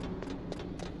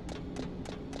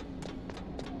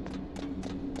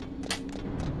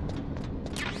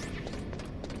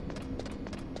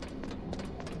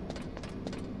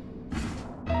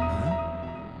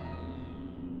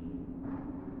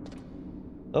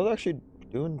 That was actually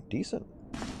doing decent.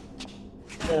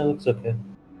 Yeah, it looks okay.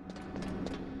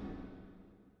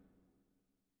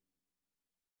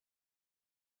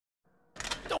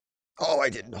 Oh, I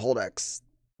didn't hold X.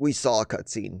 We saw a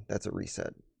cutscene. That's a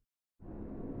reset.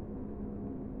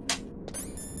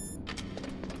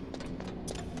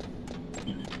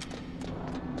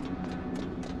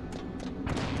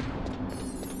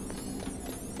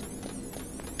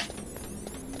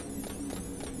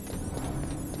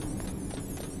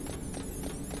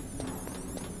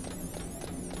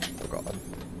 Oh god.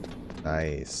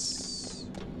 Nice.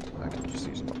 I can just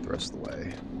use them up the rest of the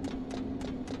way.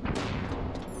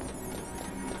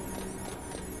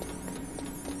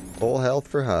 Full health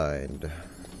for Hind.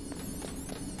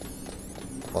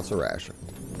 Plus a ration.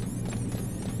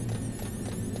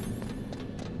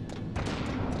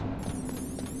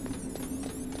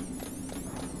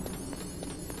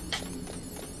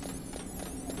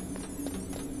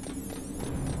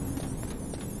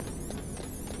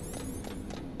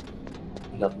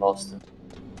 He got lost.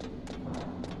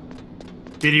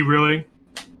 Did he really?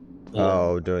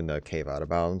 Oh, doing the cave out of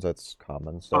bounds, that's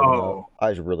common. So Oh.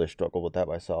 I really struggle with that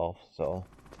myself, so.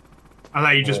 I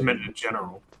thought you just meant in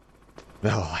general.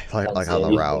 No, like on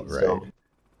the route, right? So.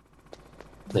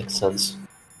 Makes sense.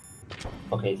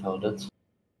 Okay, found it.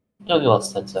 You only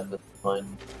lost 10 seconds, fine.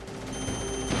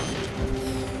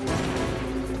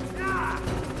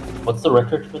 What's the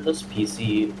record for this?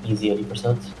 PC easy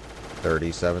 80%?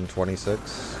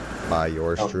 37:26 by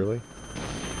yours truly.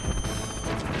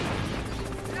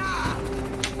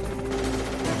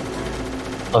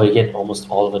 Oh, you get almost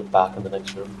all of it back in the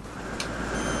next room.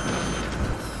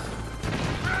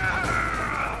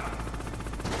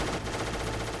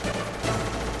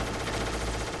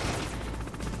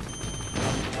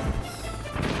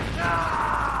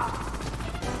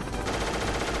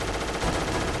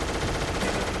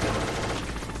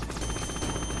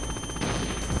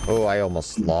 Oh, I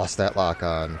almost lost that lock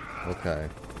on. Okay.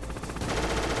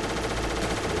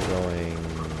 We're going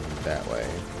that way.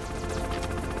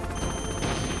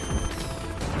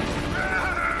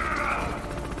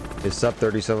 Is sub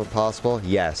 37 possible?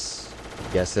 Yes.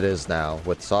 Yes, it is now.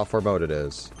 With software mode, it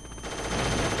is.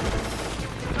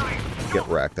 Get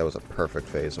wrecked. That was a perfect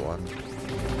phase 1.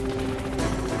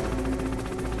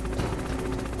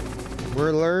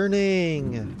 We're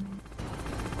learning.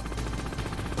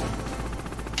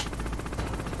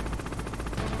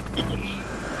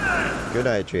 Good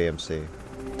night, JMC.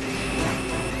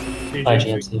 Hi,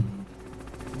 GMC.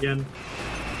 Again.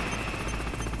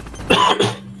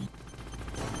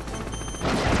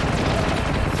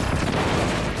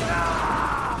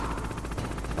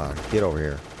 Get over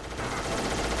here.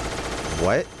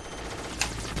 What?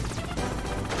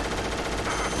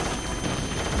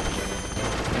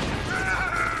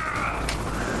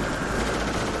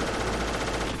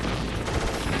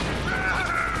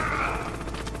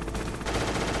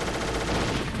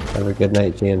 Have a good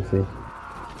night, GMC.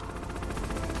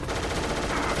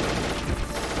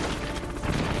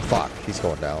 Fuck, he's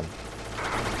going down.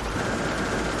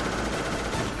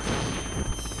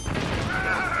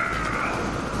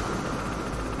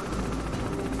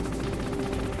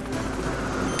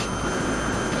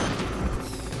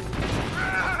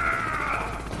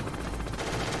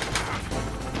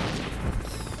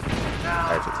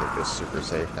 I have to take this super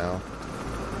safe now.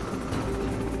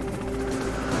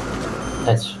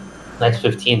 Next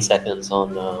 15 seconds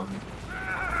on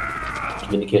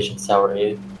communications tower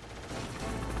A.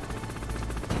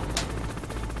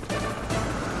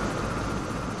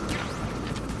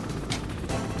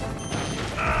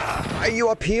 Are you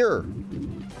up here?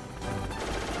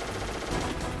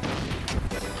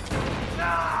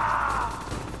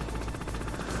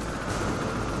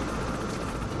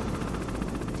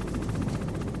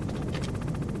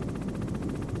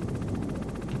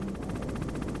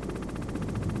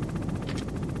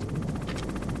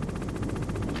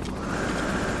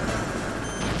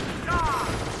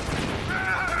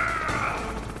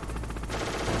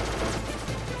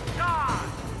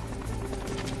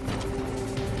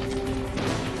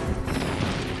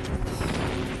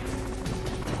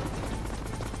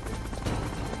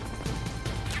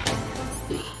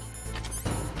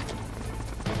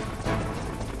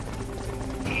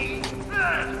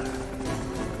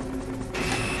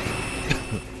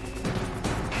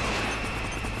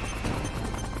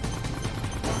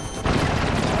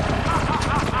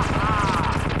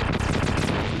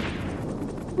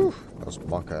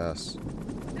 Monk ass.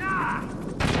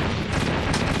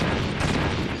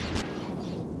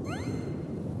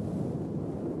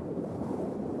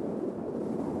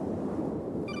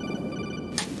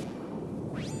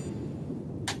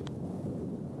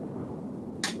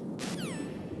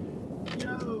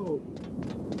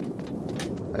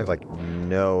 I have like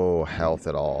no health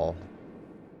at all.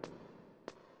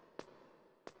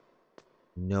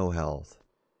 No health.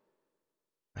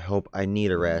 I hope I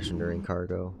need a ration during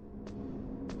cargo.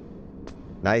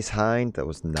 Nice hind? That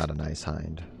was not a nice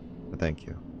hind. But thank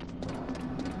you.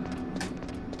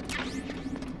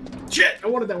 Shit! I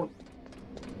wanted that one.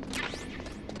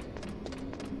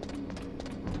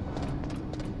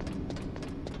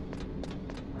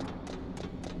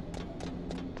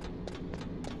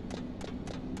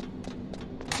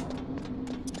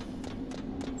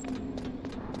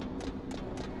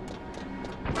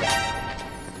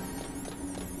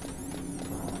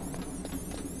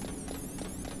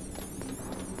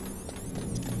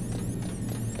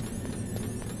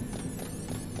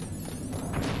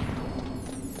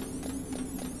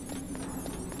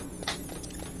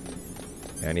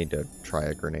 I need to try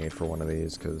a grenade for one of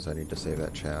these because I need to save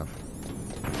that chaff.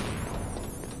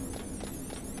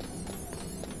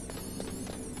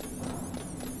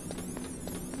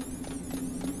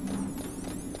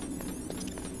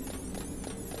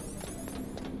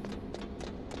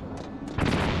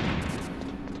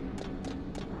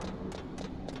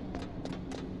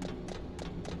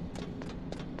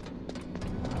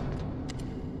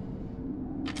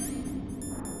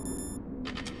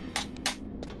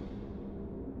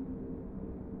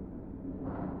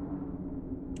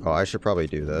 Oh, I should probably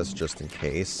do this just in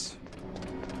case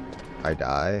I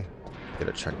die. Get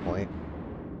a checkpoint.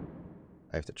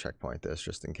 I have to checkpoint this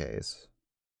just in case.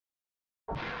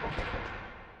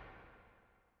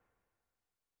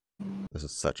 This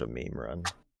is such a meme run.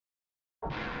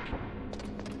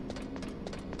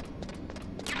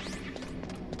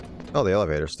 Oh, the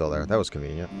elevator's still there. That was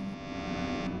convenient.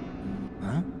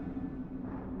 Huh?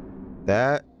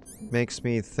 That makes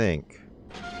me think.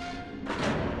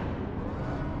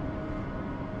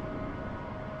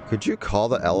 Could you call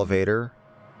the elevator,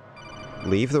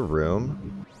 leave the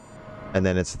room, and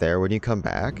then it's there when you come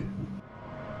back?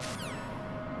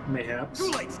 Mayhaps.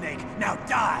 Too late, Snake. Now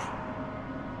die.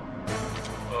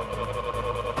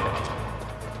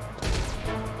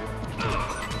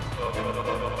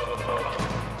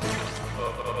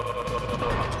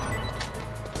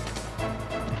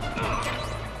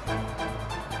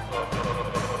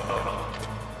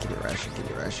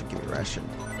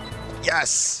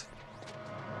 Yes!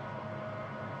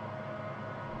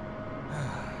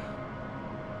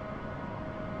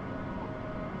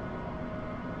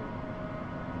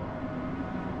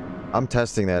 I'm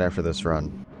testing that after this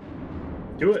run.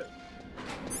 Do it.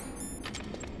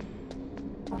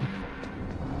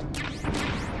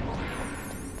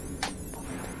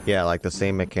 Yeah, like the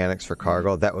same mechanics for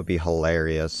cargo. That would be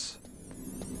hilarious.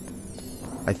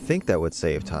 I think that would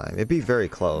save time. It'd be very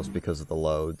close because of the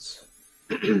loads.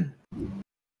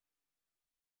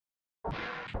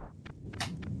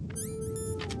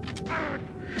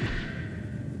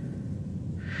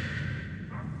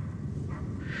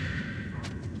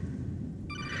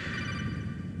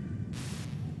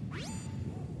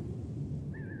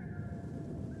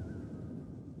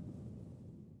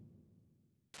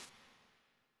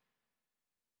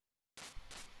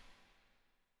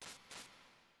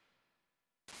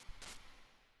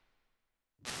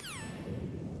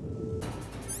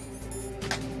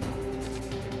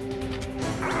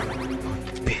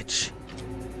 Bitch.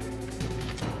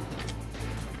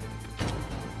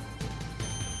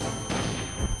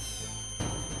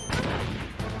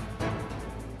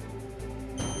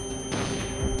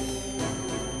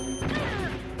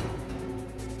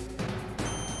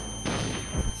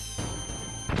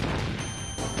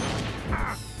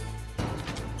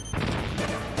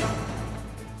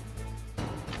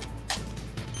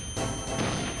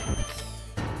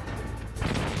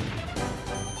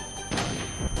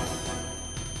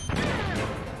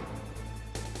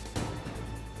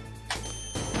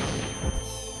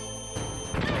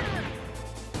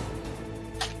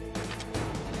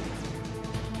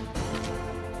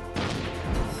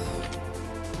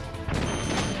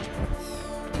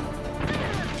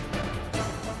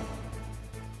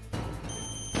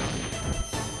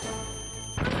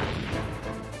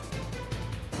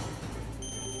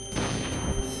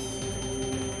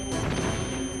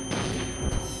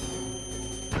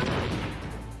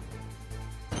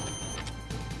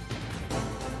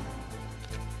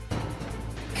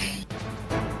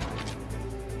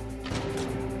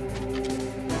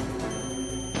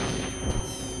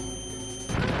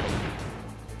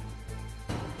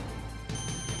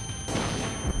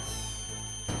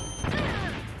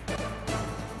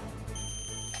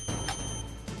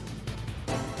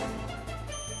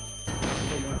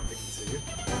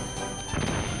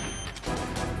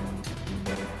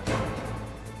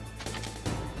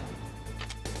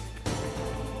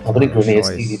 How many grenades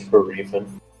do you need for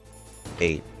Raven?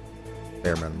 8.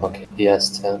 Bare minimum. Okay, he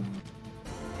has 10.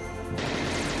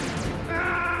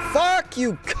 Fuck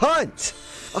you, cunt!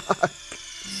 Fuck.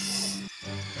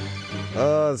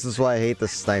 Oh, this is why I hate the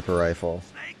sniper rifle.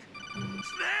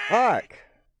 Fuck!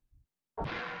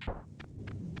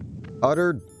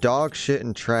 Utter dog shit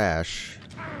and trash.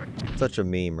 Such a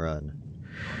meme run.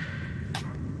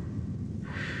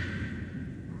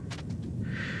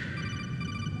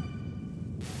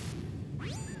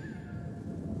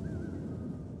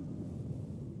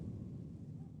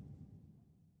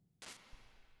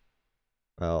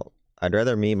 Well, I'd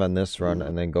rather meme on this run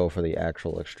and then go for the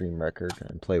actual extreme record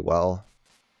and play well.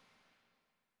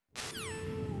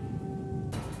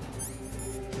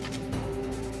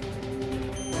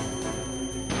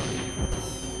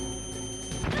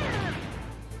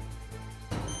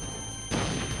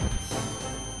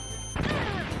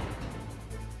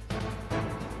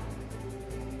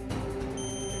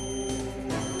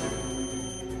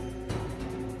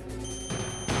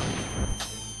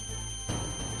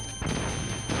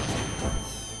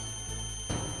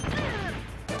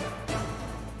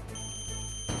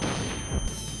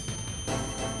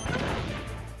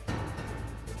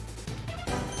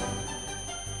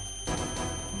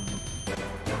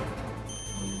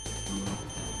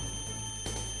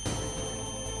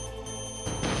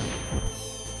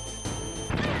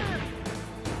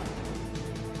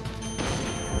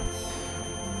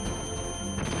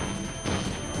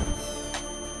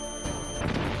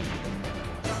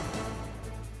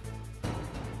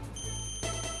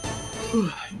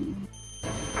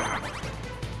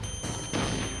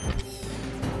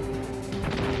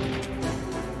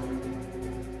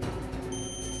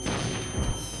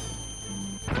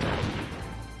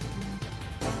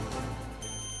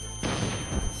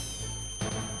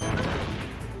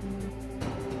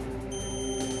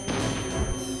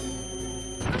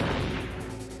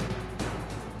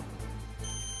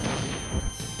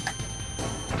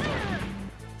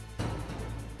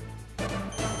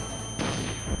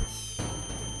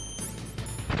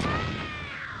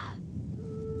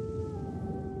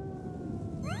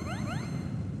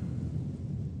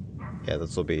 Yeah,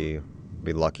 this will be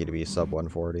lucky to be sub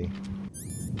 140.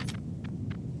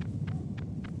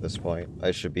 this point.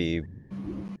 I should be...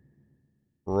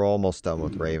 We're almost done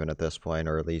with Raven at this point,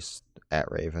 or at least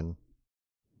at Raven.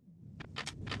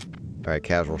 Alright,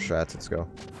 casual strats, let's go.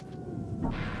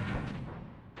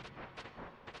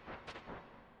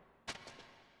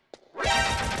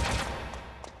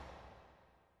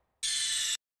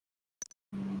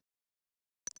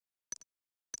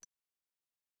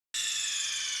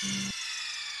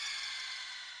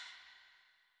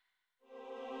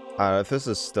 If this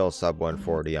is still sub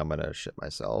 140, I'm gonna shit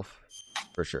myself.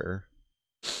 For sure.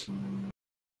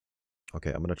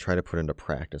 Okay, I'm gonna try to put into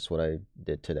practice what I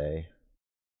did today.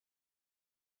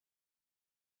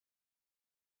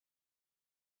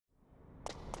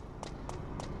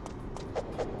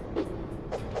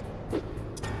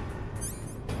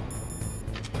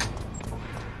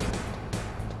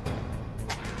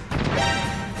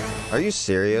 Are you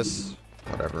serious?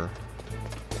 Whatever.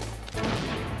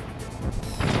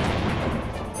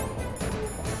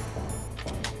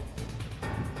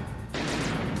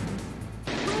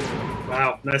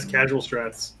 Wow, nice casual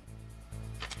strats.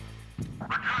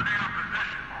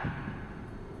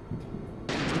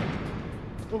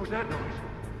 What was that noise?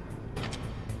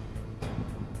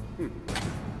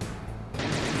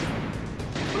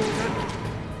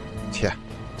 Yeah.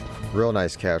 Real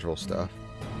nice casual stuff.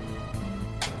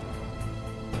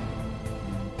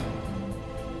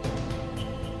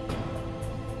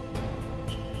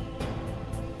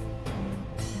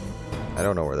 I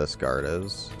don't know where this guard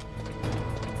is.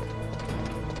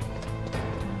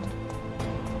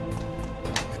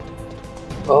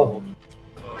 Oh.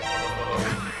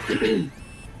 Trying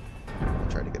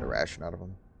to get a ration out of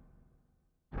him.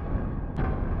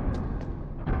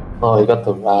 Oh, he got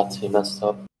the rat. He messed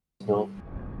up. No.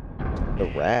 The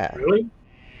rat? Really?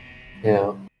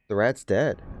 Yeah. The rat's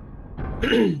dead.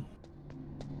 You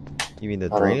mean the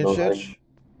drainage ditch?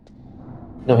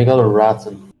 No, he got a rat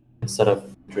instead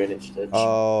of drainage ditch.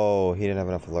 Oh, he didn't have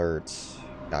enough alerts.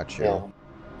 Gotcha. Yeah.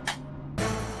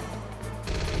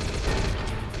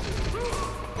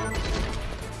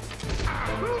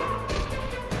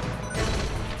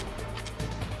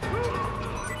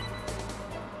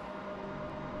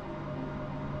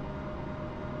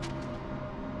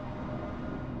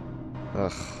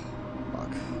 Ugh.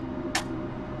 Fuck.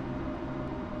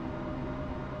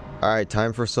 Alright,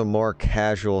 time for some more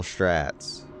casual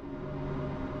strats.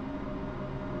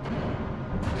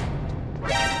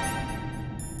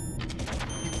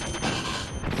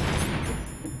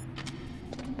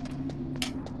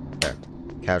 There.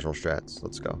 Casual strats.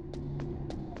 Let's go.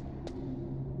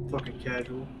 Fucking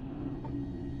casual.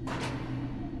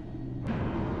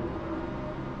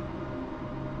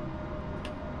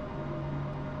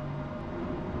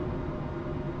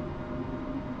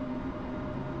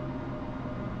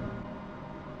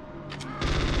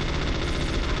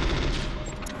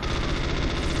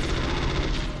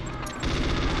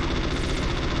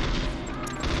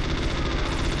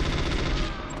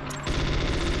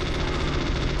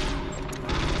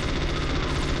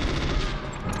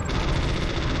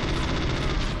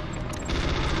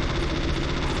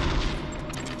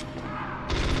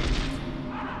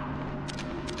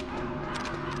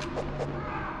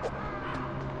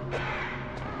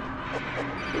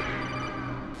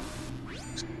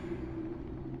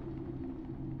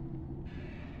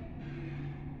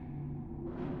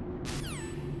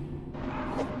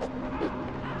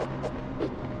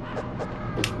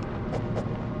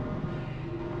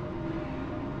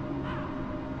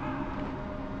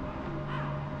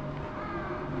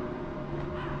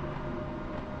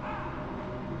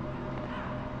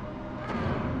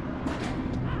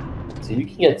 So you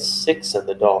can get 6 in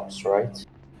the docks, right?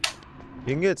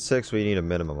 You can get 6, but you need a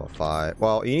minimum of 5.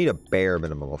 Well, you need a bare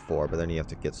minimum of 4, but then you have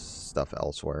to get stuff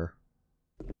elsewhere.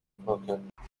 Okay.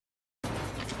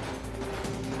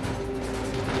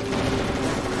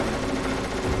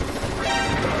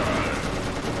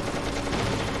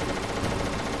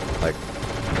 Like,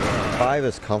 5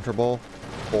 is comfortable.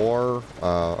 4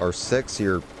 or 6,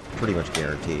 you're pretty much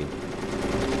guaranteed.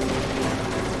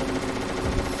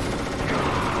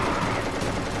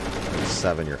 And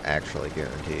 7, you're actually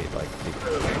guaranteed. Like, you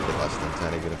can get less than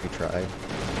 10 even if you tried.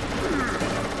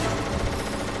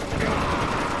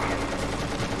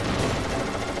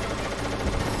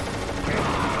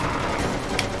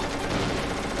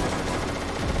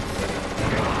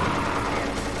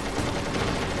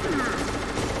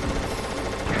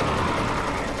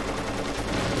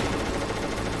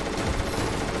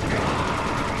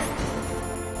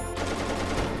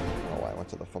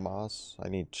 I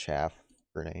need chaff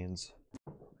grenades.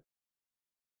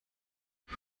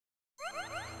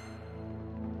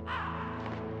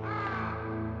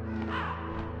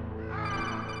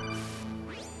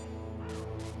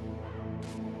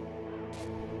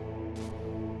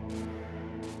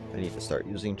 need to start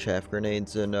using chaff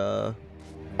grenades in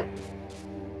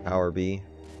Power B.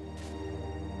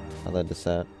 On the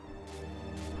descent.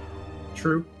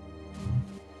 True.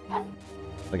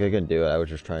 Like I can do it, I was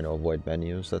just trying to avoid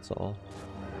menus, that's all.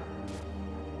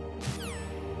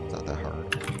 It's not that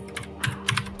hard.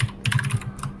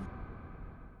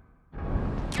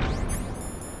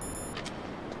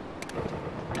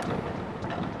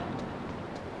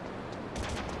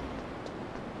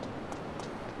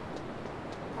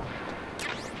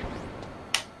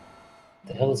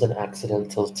 The hell is an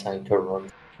accidental tanker run?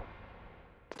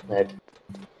 Ned.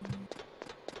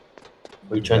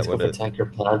 Were you trying to go for tanker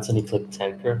plants and he clicked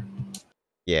tanker?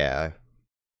 Yeah.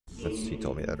 He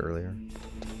told me that earlier.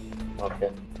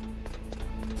 Okay.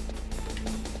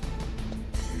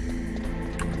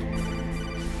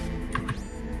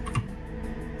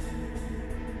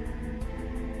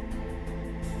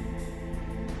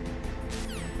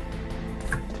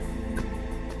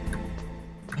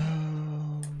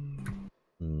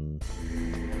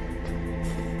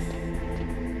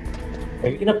 Are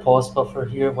you gonna pause buffer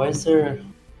here? Why is there...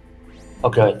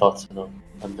 Okay, I thought so. No,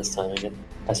 I'm mistiming it.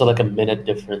 I saw like a minute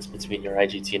difference between your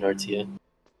IGT and RTA.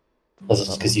 That's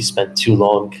just because you spent too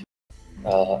long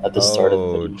at the start of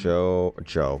the video.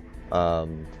 Joe.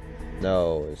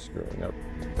 No, is screwing up.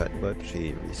 But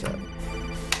she reset.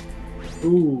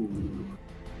 Ooh.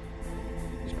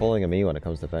 He's pulling a me when it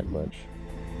comes to vent glitch.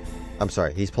 I'm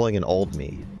sorry, he's pulling an old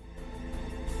me.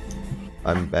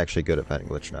 I'm actually good at vent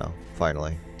glitch now,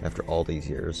 finally, after all these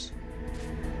years.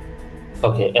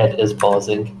 Okay, Ed is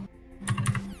pausing.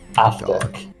 After.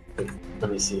 Dog.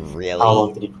 Let me see. Really? How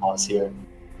long did he pause here?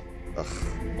 Ugh.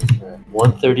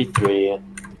 133.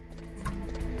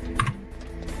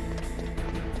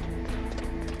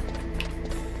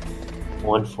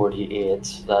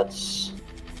 $148. That's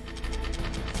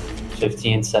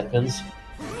 15 seconds.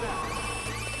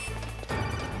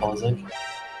 Pausing.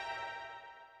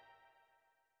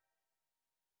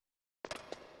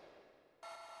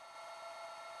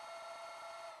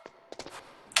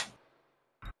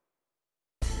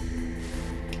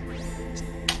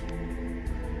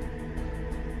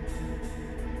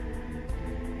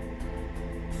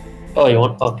 Oh, you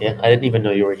want? Okay, I didn't even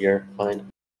know you were here. Fine.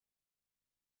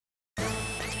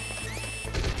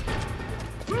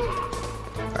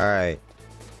 Alright.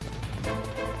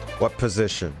 What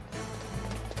position?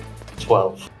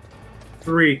 12.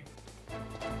 3.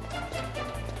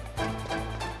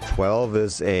 12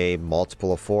 is a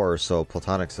multiple of 4, so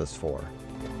Platonic says 4.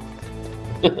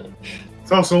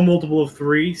 It's also a multiple of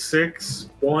 3, 6,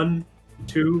 1,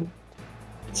 2.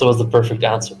 So it's the perfect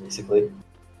answer, basically.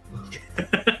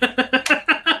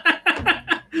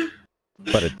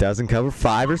 But it doesn't cover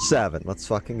 5 or 7. Let's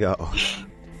fucking go.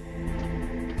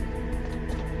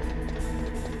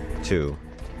 2.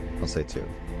 I'll say 2.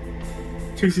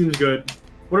 2 seems good.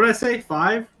 What did I say?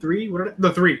 5? 3? What did I...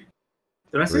 No, 3.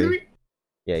 Did I say 3?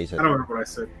 Yeah, you said I don't 3. remember what I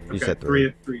said. You said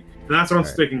 3. 3. And that's what I'm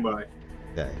sticking by.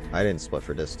 Okay. I didn't split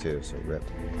for this too, so rip.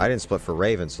 I didn't split for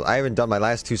Raven, so I haven't done my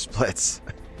last 2 splits.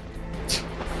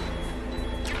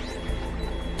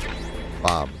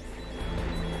 Bomb.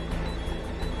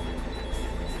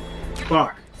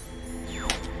 Fuck.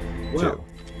 Well. 2.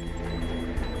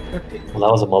 Well,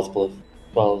 that was a multiple of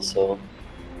 12, so...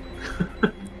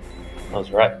 I was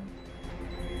right.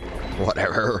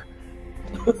 Whatever.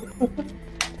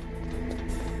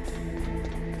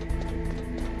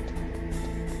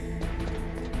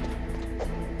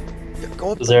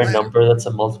 Is there a number that's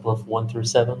a multiple of 1 through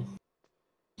 7?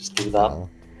 Just do that.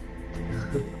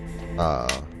 No.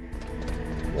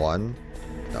 1?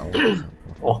 No.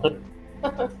 1?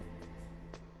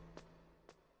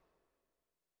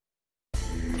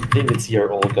 I think it's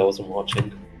your old I wasn't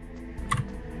watching.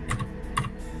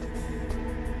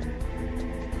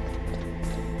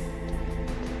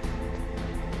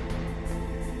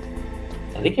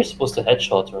 I think you're supposed to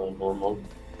headshot around normal.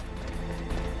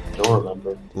 I don't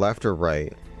remember. Left or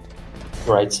right?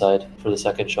 Right side for the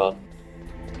second shot.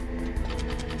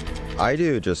 I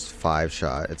do just 5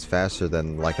 shot. It's faster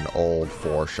than like an old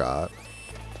 4 shot.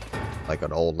 Like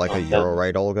an old, like a Euro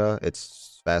right Olga.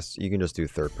 It's fast. You can just do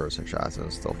 3rd person shots and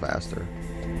it's still faster.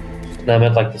 No, I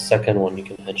meant like the second one. You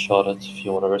can headshot it if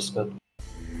you want to risk it.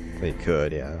 You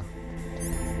could, yeah.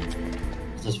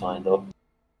 This is fine though.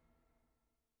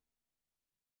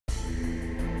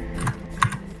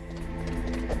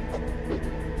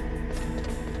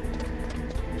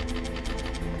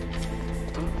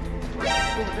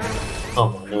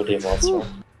 Oh, no day monster.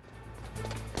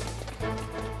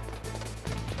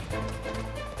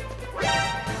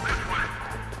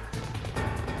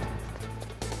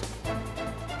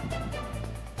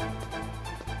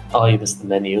 Oh, you missed the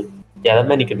menu. Yeah, that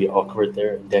menu can be awkward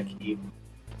there in Deck E.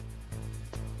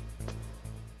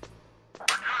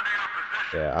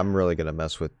 Yeah, I'm really gonna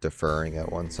mess with deferring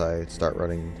it once I start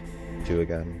running 2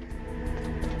 again.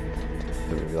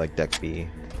 It would be like Deck B.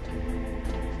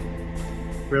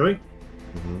 Really?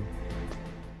 Mm-hmm.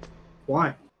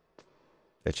 Why?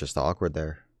 It's just awkward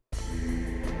there.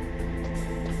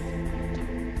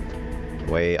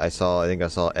 The way I think I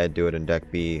saw Ed do it in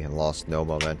Deck B and lost no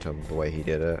momentum the way he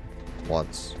did it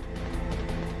once.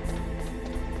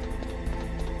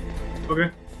 Okay.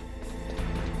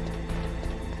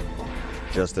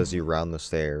 Just as you round the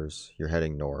stairs, you're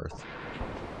heading north.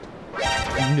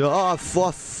 No,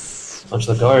 fluff. Punch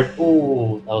the guard.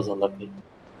 Ooh, that was unlucky.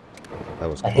 That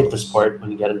was. I hate this part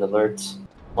when you get an alert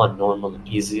on normal and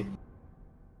easy.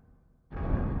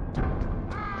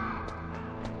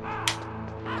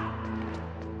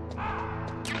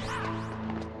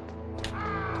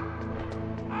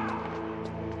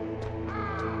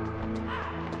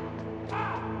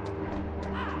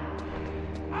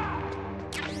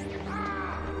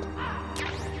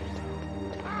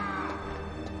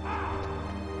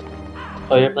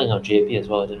 Oh, you're playing on JP as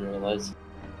well, I didn't realize.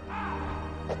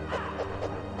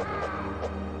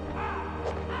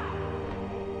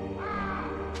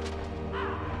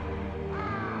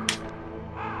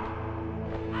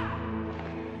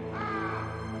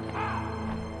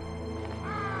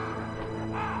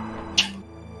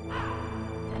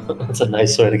 That's a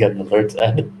nice way to get an alert,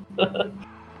 Ed.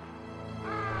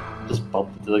 Just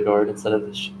bump into the guard instead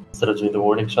of doing the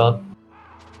warning shot.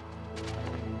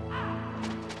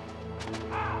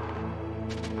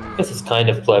 I guess it's kind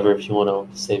of clever if you want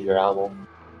to save your ammo.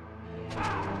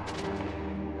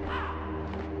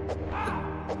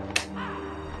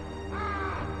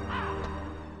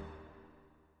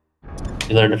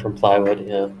 You learned it from plywood,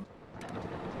 yeah.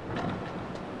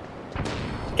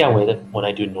 Can't wait when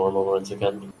I do normal runs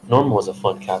again. Normal is a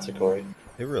fun category.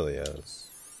 It really is.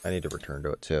 I need to return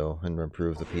to it too and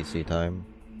improve the PC time.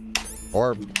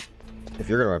 Or, if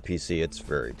you're gonna run PC, it's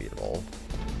very beatable.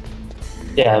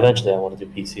 Yeah, eventually I want to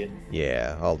do PC.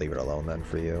 Yeah, I'll leave it alone then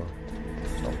for you.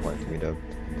 There's no point for me to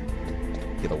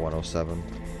get a 107.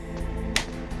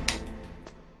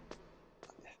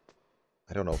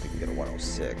 I don't know if we can get a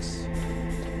 106.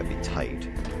 That'd be tight.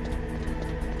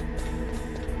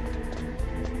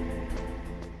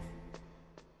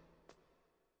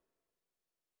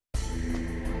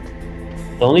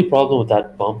 The only problem with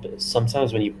that bump is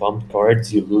sometimes when you bump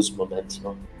guards, you lose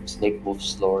momentum. Snake moves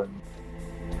slower.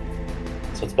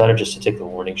 So it's better just to take the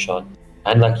warning shot.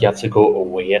 And like you have to go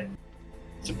away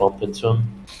to bump into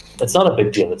him. It's not a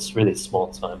big deal, it's really small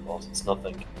time loss, it's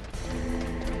nothing.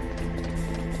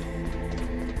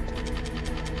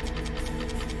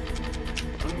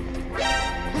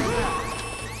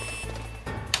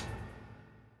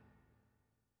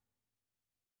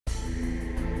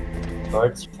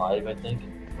 Guards 5, I think.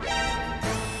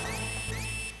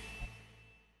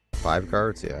 5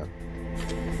 guards, yeah.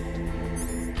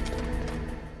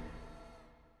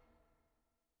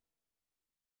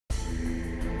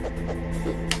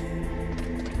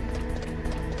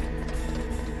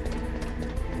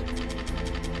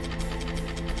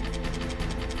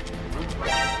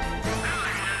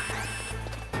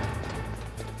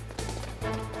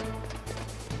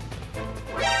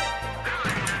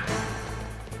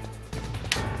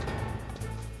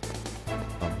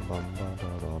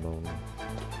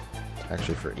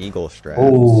 Actually, for Eagle strats.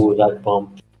 Oh, that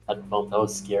bump, that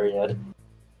was scary, Ed.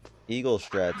 Eagle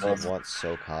strats you want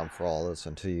SOCOM for all this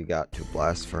until you got to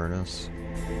Blast Furnace.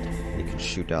 You can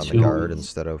shoot down the guard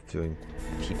instead of doing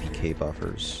PPK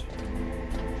buffers.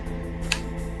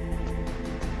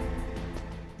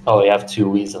 Oh, you have 2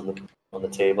 Wii's on the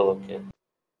table, okay.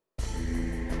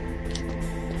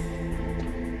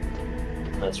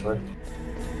 Nice work.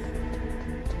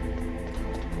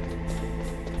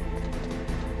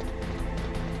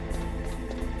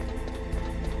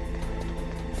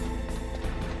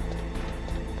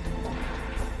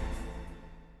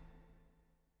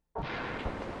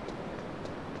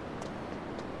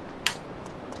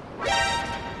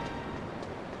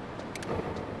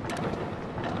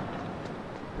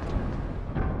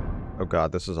 Oh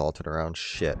god, this is altered around.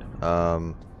 Shit.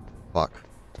 Fuck. Okay.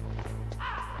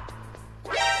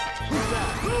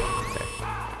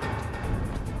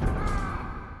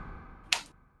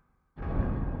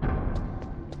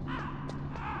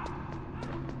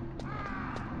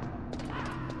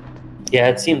 Yeah,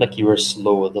 it seemed like you were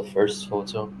slow with the first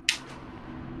photo.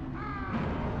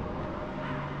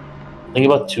 The thing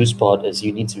about 2-spot is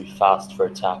you need to be fast for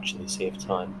it to actually save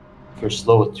time. If you're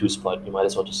slow with 2-spot, you might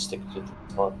as well just stick to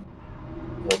 2-spot.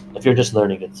 But if you're just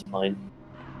learning, it's fine.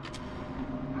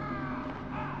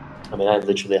 I mean, I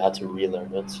literally had to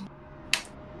relearn it.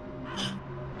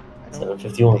 I don't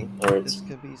 751. think Alright. this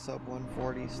could be sub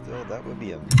 140 still. That would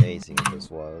be amazing if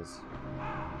this was.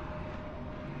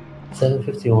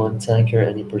 751 tanker,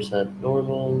 any percent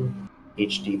normal,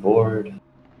 HD board,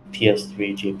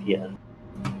 PS3 GPN.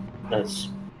 Nice.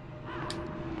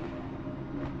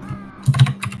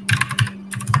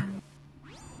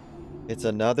 It's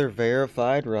another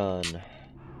verified run.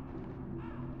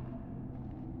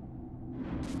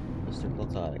 Mr.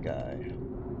 Platonic guy.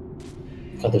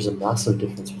 God, there's a massive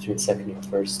difference between second and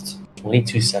first.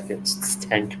 22 seconds. It's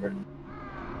tanker.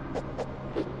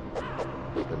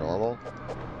 For normal?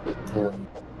 Yeah.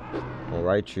 Well,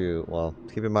 Raichu, well,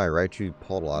 keep in mind, Raichu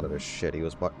pulled a lot of his shit. He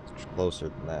was much closer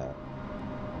than that.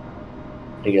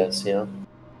 I guess, yeah.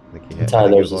 I think he had,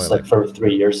 Tyler's is like for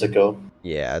 3 years ago.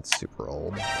 Yeah, it's super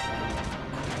old.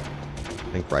 I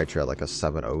think Raichu had like a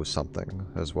 7.0 something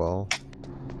as well.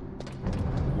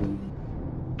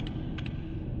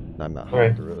 I'm not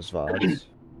hung through his VODs.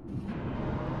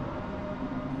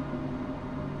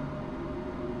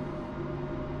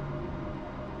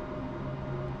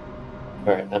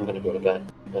 Alright, I'm gonna go to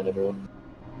bed. Good night, everyone.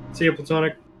 See you,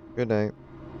 Platonic. Good night.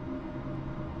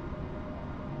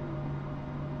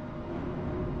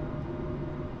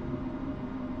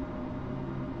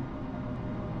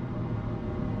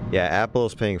 Yeah, Apple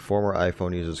is paying former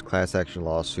iPhone users class action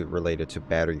lawsuit related to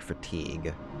battery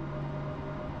fatigue.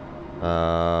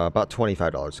 About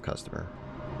 $25 a customer.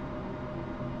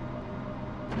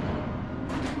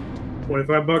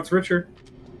 $25 richer.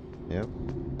 Yep.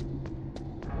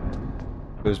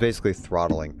 It was basically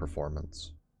throttling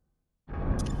performance.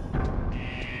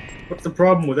 What's the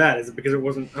problem with that? Is it because it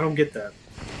wasn't... I don't get that.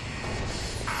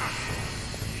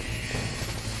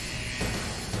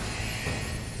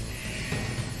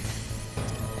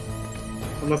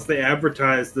 Unless they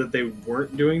advertised that they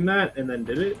weren't doing that and then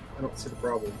did it, I don't see the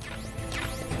problem.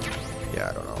 Yeah,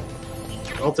 I don't know.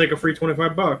 I'll take a free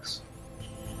 $25.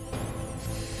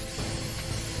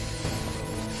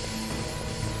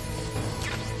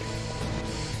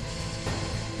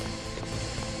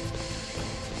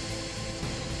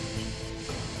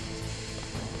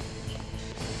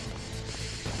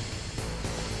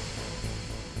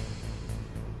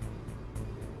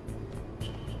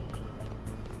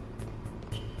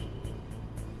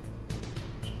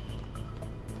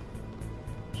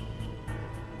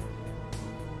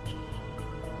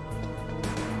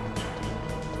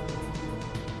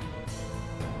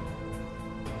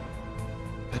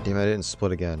 God damn, I didn't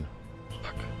split again.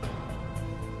 Fuck.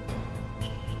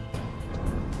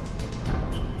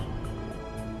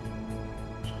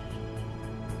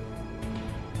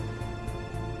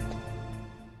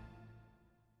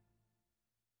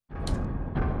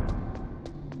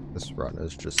 This run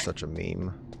is just such a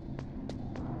meme.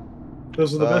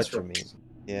 Those are the best Such a runs. meme.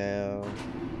 Yeah.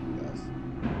 Yes.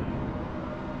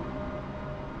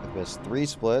 I've missed 3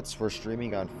 splits. We're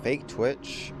streaming on fake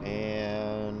Twitch,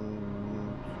 and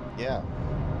yeah.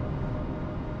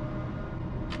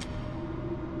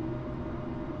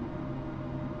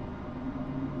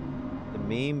 The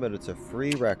meme, but it's a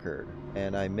free record,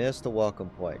 and I missed a welcome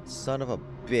point. Son of a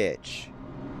bitch.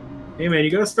 Hey man,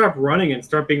 you gotta stop running and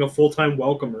start being a full-time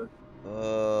welcomer.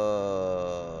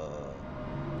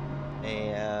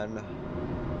 And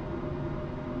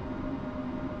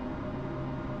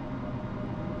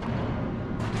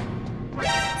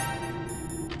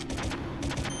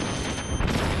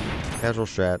casual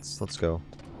strats, let's go.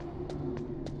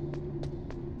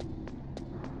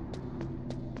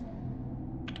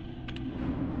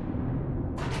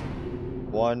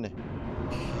 One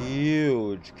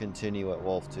huge continue at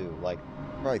Wolf 2, like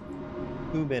probably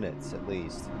 2 minutes at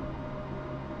least.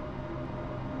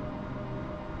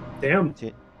 Damn.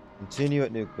 Continue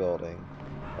at Nuke Building.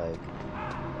 Like,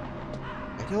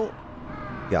 I don't...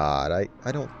 God,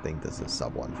 I don't think this is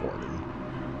sub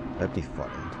 140. That'd be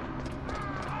funny.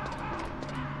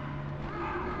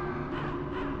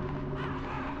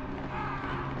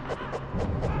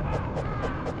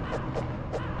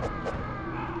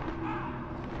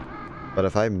 But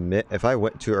if I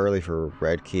went too early for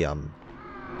red key, I'm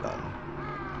done.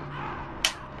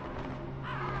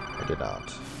 I did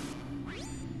not.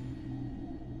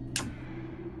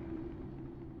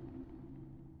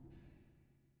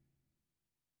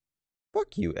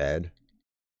 Fuck you, Ed.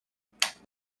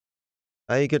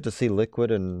 Now you get to see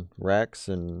Liquid and Rex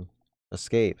and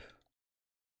Escape.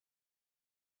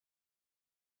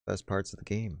 Best parts of the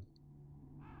game.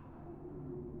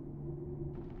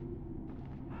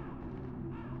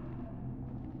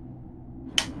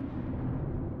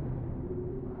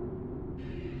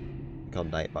 called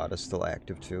Nightbot is still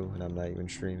active too, and I'm not even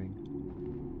streaming.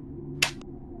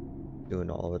 Doing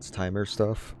all of its timer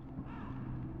stuff.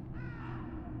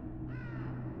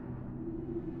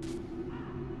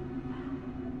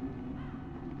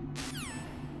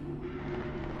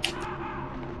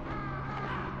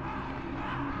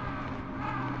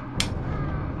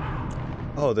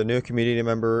 Oh, the new community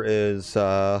member is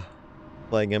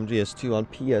playing MGS2 on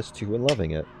PS2 and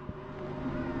loving it.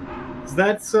 Is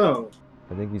that so?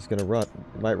 I think he's gonna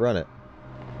might run it.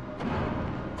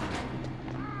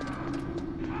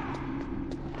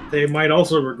 They might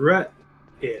also regret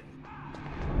it.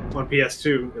 On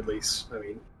PS2, at least. I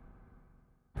mean.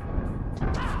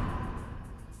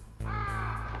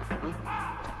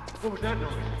 What was that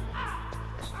noise?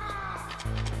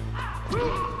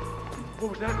 What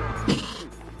was that noise?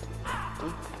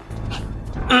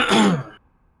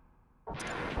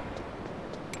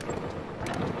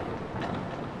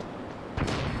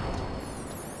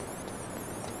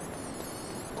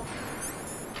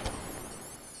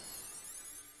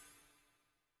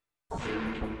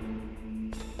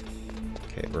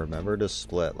 Okay, remember to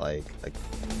split, like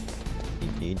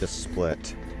you need to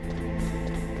split.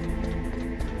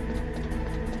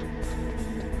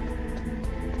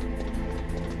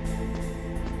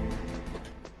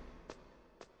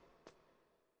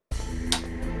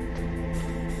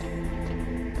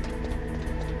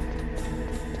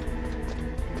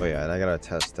 Oh yeah, and I gotta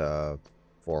test 4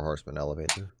 horseman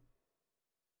elevator.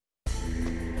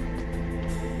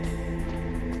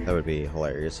 That would be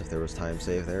hilarious if there was time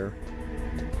save there.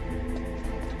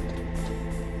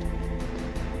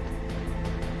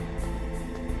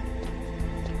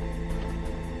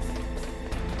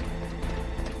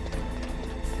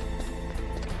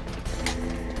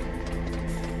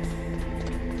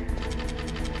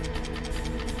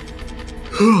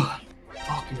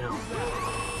 Fucking hell.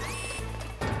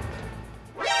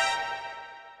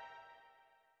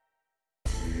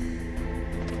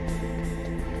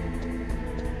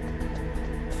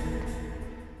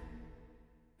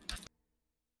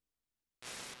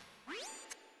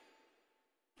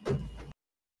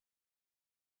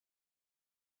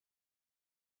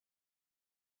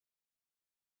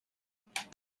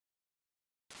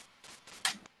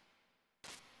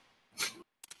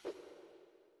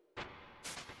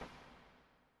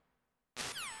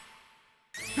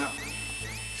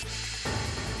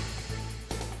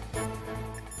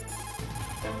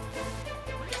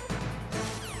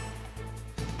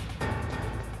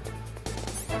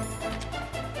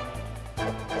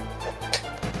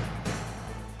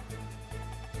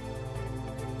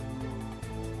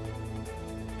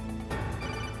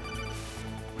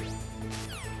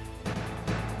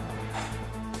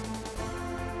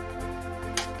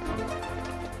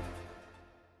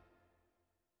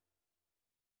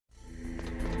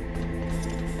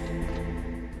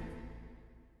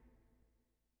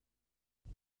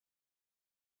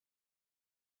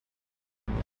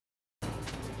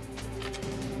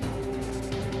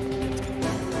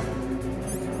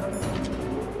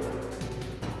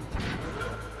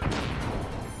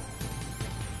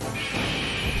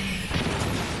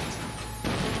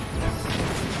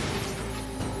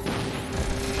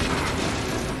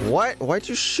 What? Why'd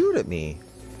you shoot at me?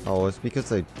 Oh, it's because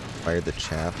I fired the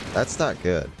chaff. That's not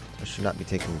good. I should not be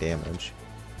taking damage.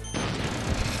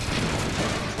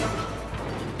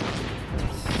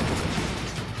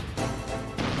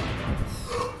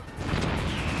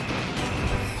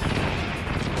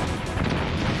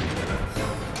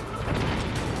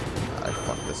 I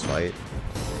fucked this fight.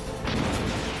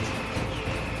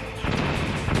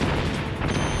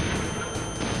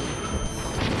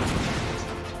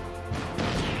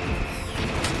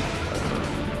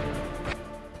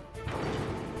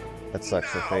 That sucks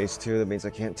for phase 2. That means I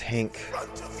can't tank.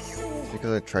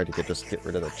 Because I tried to just get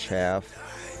rid of the chaff.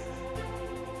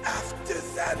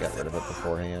 I got rid of it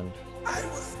beforehand. I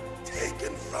was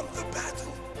taken from the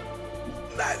battle,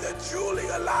 neither truly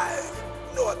alive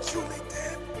nor truly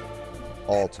dead.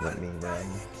 Ultimate me, man.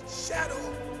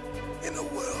 Shadow in a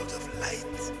world of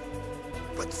light.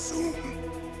 But soon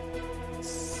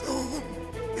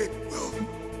it will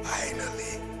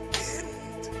finally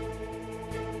end.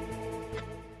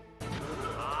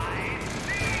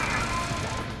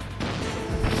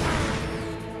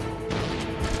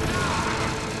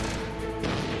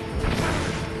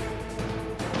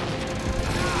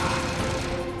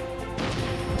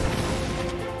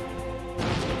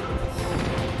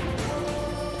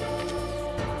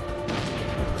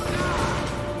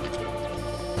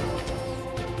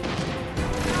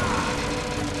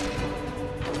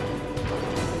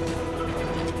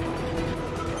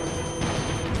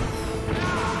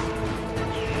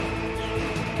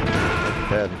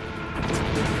 dead.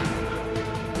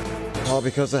 All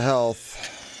because of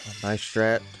health. Nice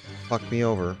strat. Fuck me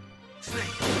over.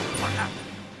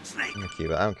 I'm gonna keep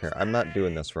it. I don't care. I'm not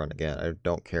doing this run again. I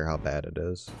don't care how bad it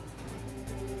is.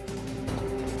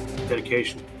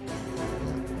 Dedication.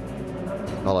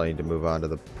 I'll need to move on to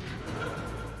the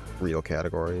real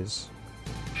categories.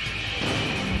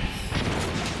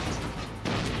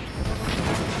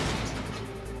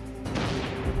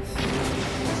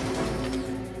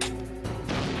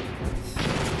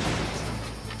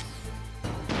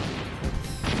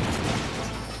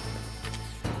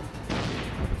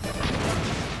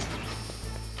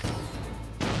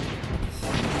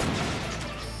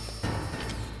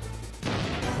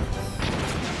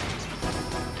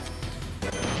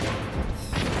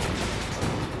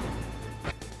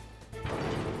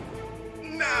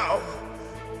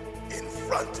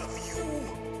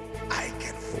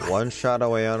 One shot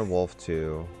away on Wolf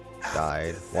 2,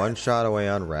 died. One shot away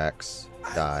on Rex,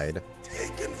 died.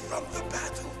 Taken from the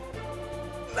battle,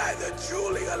 neither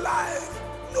truly alive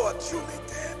nor truly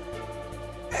dead.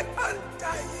 An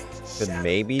undying Could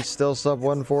maybe still sub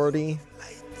 140?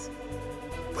 light.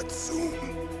 But soon,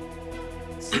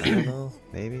 I don't know.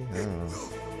 Maybe? I don't know.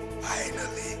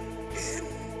 finally end.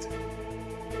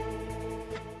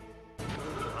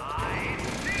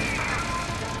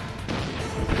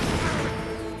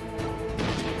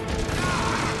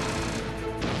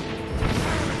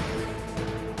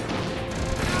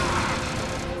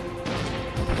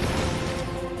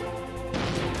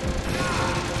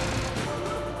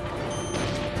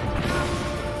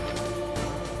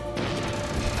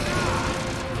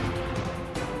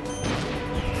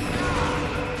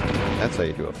 That's how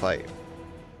you do a fight.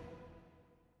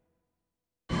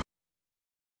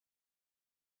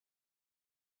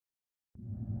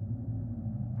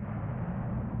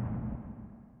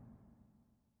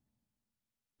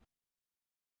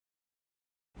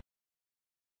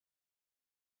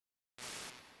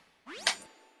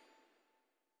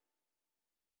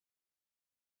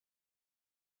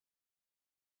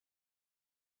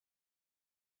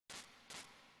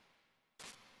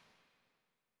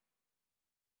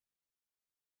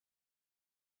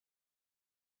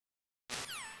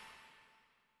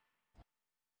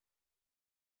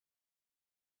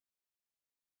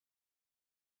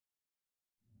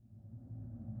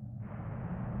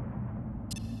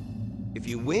 If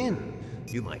you win,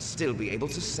 you might still be able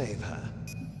to save her.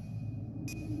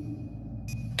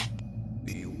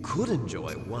 You could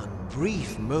enjoy one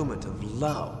brief moment of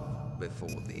love before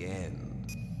the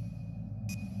end.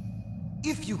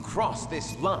 If you cross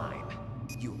this line,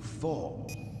 you'll fall.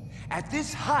 At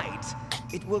this height,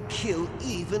 it will kill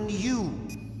even you.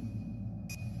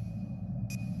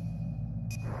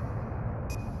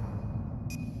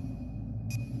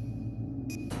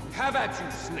 Have at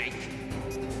you, Snake.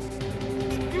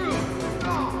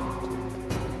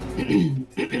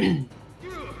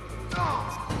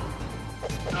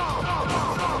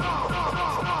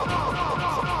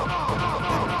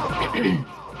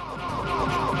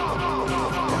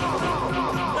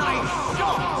 Nice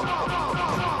shot!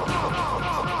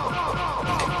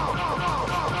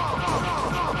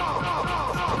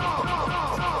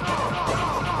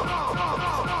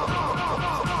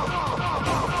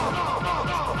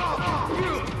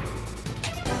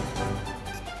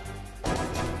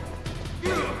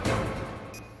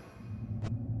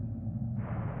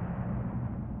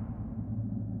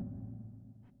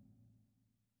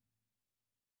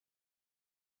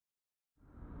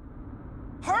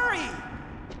 Hurry!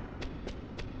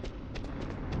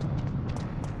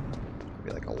 Could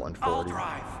be like a 140. I'll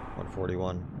drive.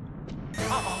 141.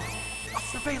 Uh-oh, a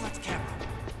surveillance camera.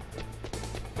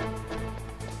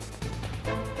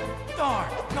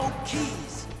 Darn, no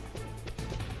keys.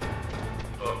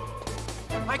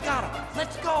 I got him.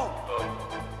 Let's go.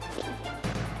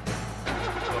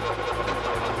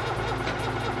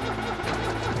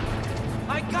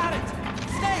 I got it.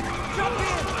 Snake, jump in.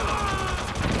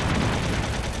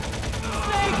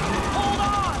 Snake, hold on.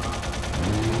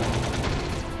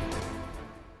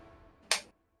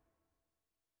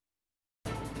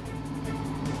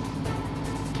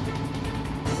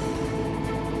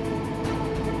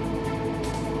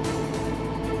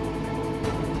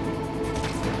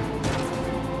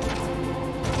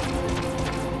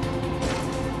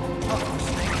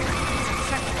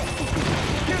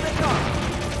 Here they come!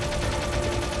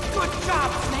 Good job,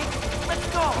 Snake! Let's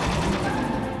go!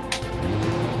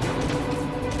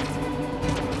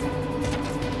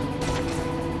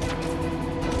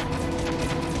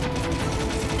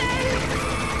 Snake!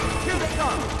 Here they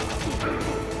come!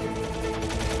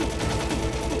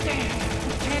 Damn!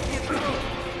 Can't get through!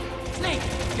 Snake,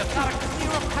 you gotta clear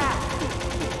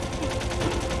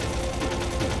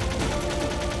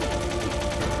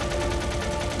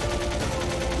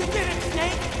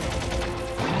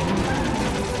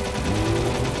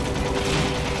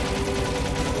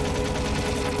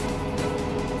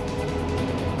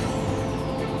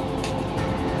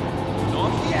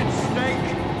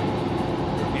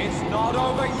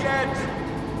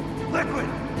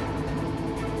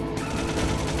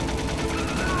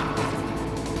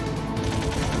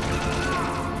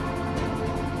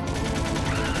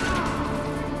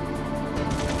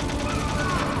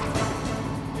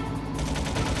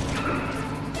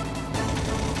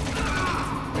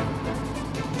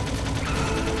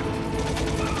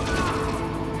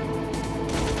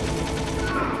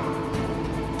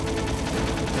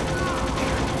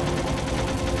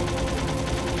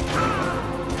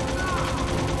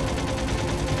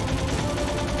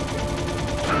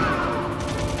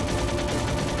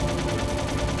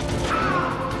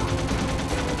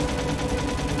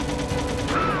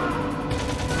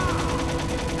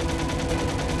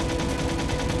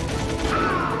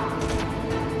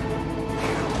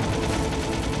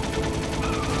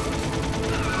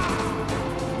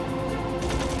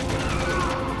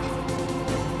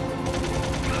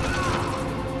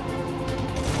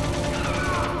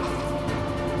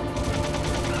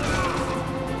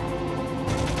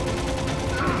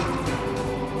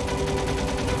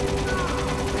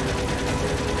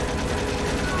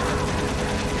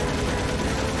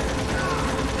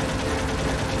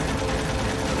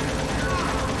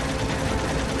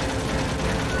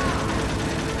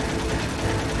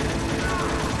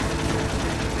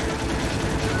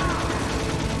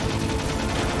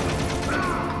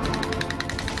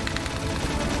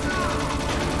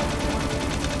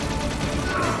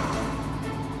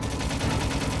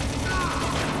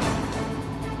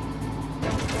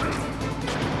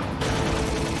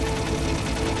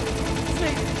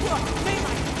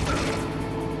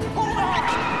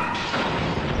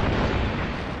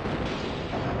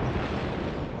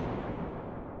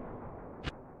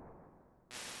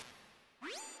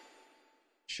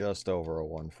just over a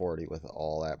 140 with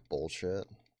all that bullshit.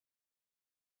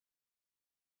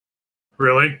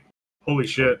 Really? Holy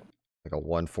shit. Like a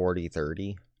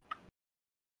 140/30.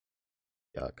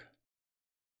 Yuck.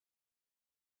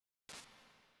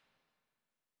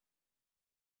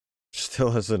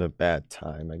 Still isn't a bad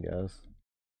time, I guess.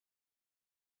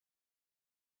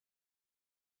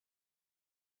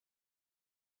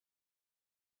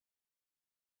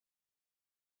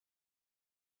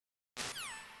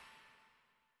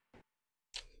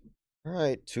 All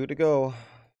right, 2 to go.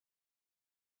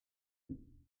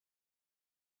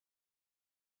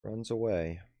 Runs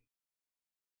away.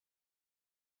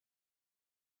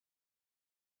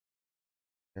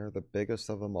 They're the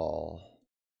biggest of them all.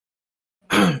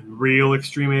 Real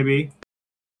extreme AB?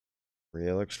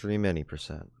 Real extreme any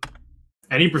percent.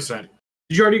 Any percent.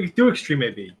 Did you already do extreme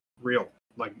AB? Real.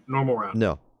 Like normal round?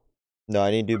 No. No,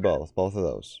 I need to do both. Both of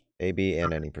those. AB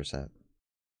and any percent.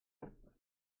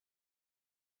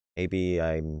 AB,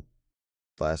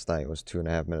 last night was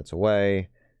 2.5 minutes away.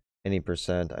 Any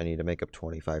percent, I need to make up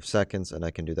 25 seconds, and I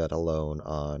can do that alone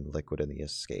on Liquid in the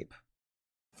Escape.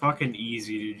 Fucking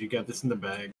easy, dude. You got this in the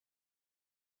bag.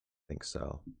 I think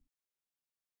so.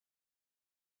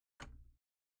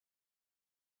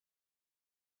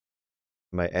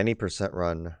 My any percent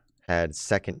run had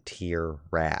second tier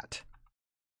rat.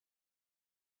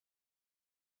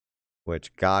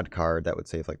 Which, God card, that would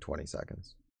save like 20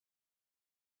 seconds.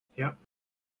 Yep.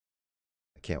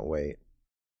 I can't wait.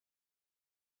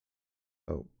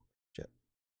 Oh, shit.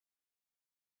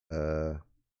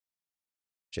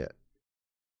 Shit.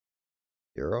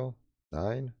 0?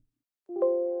 9?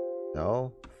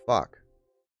 No? Fuck.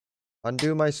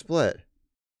 Undo my split.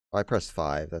 Oh, I pressed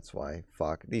 5, that's why.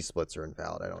 Fuck. These splits are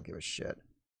invalid. I don't give a shit.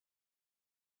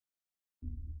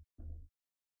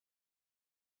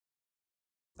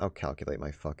 I'll calculate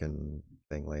my fucking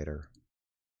thing later.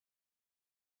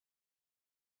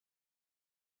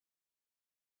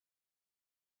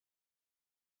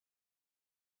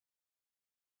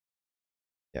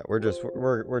 Yeah, we're just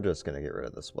gonna get rid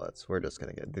of the splits. We're just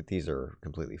gonna get these are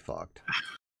completely fucked.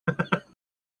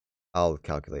 I'll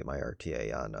calculate my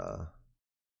RTA on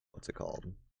what's it called?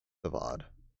 The VOD.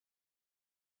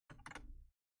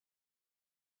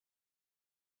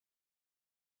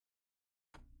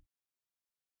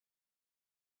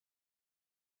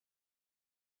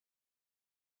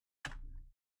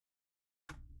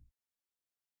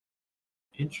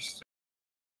 Interesting.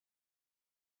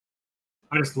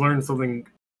 I just learned something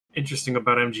interesting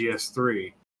about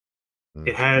MGS3.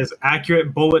 It has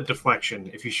accurate bullet deflection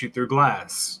if you shoot through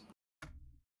glass.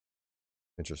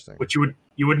 Interesting. Which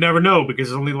you would never know because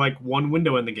there's only like one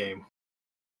window in the game.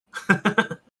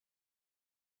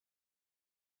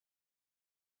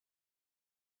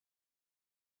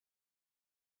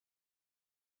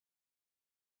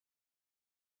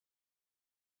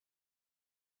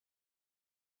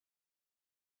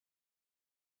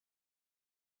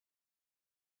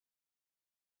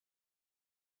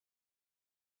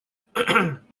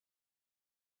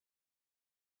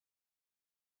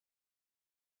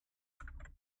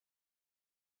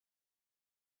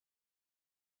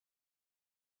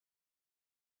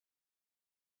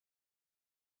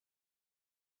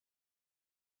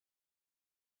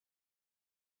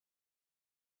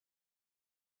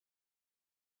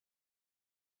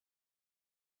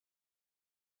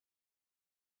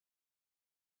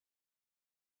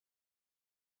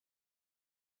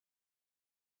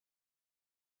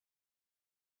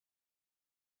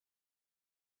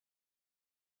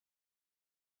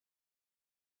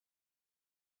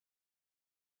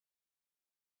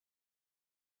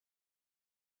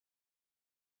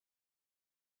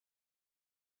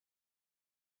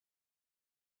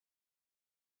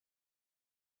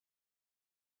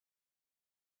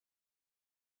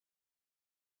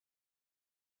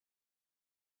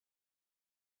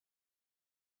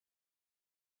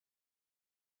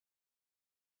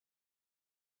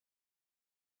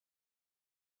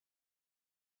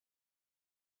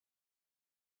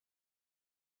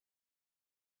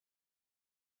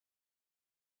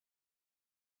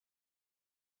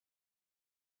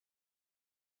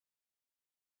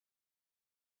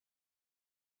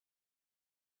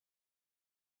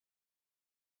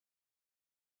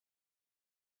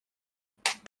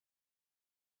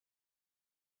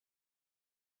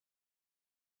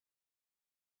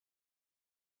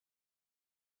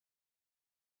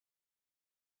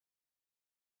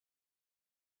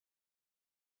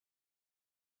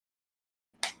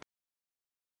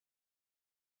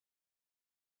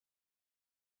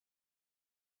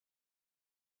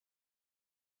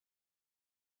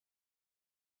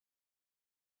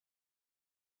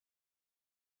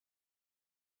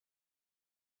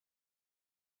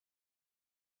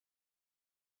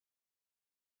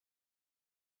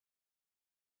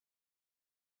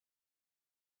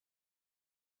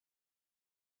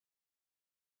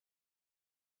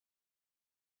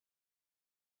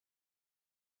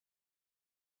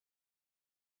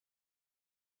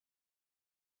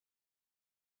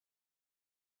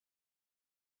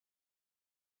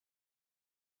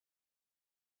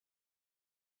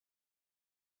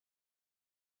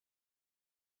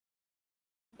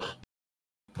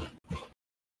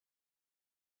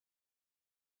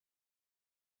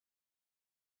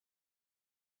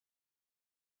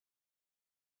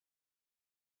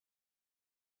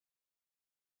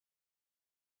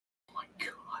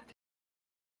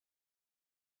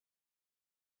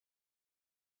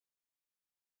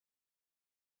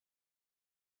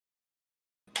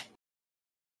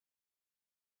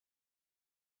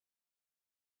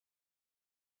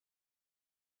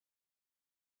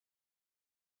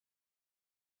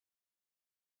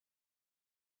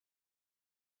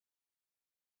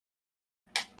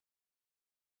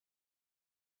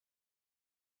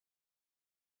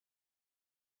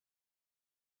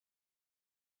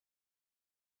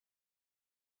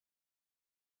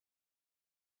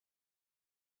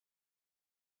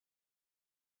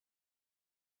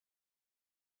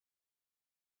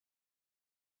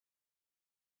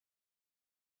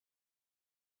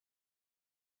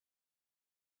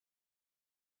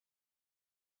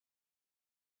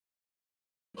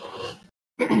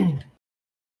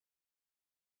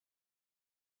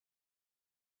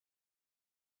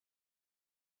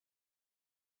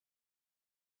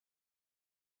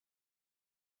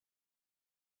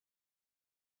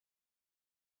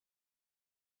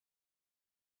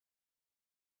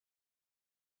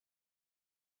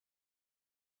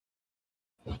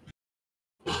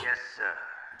 Yes, sir.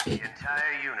 The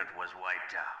entire unit was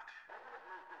wiped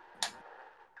out.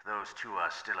 Those two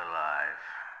are still alive.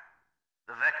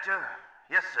 The Vector?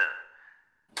 Yes,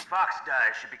 sir. Fox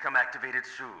Die should become activated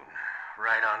soon.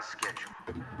 Right on schedule.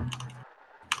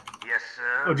 Yes,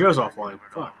 sir. Oh, Joe's offline.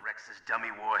 Fuck. Rex's dummy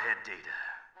warhead data.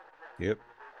 Yep.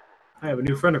 I have a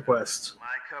new friend request My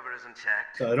cover is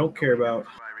intact. that I don't care about.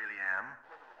 Who I really am.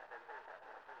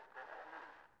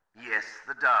 Yes,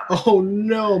 the Dobby. Oh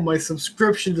no, my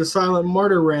subscription to Silent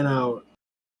Martyr ran out.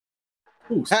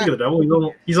 Ooh, speaking of the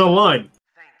devil, he's online.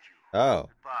 Oh,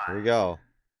 here we go.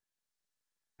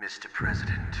 Mr.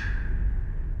 President.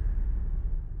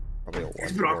 Probably a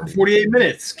He's been on for 140. 48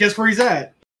 minutes. Guess where he's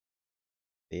at?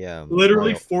 Yeah.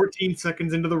 Literally 14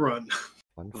 seconds into the run.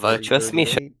 Trust me.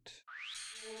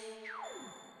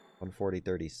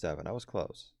 140.37. I was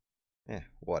close.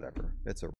 Whatever. It's a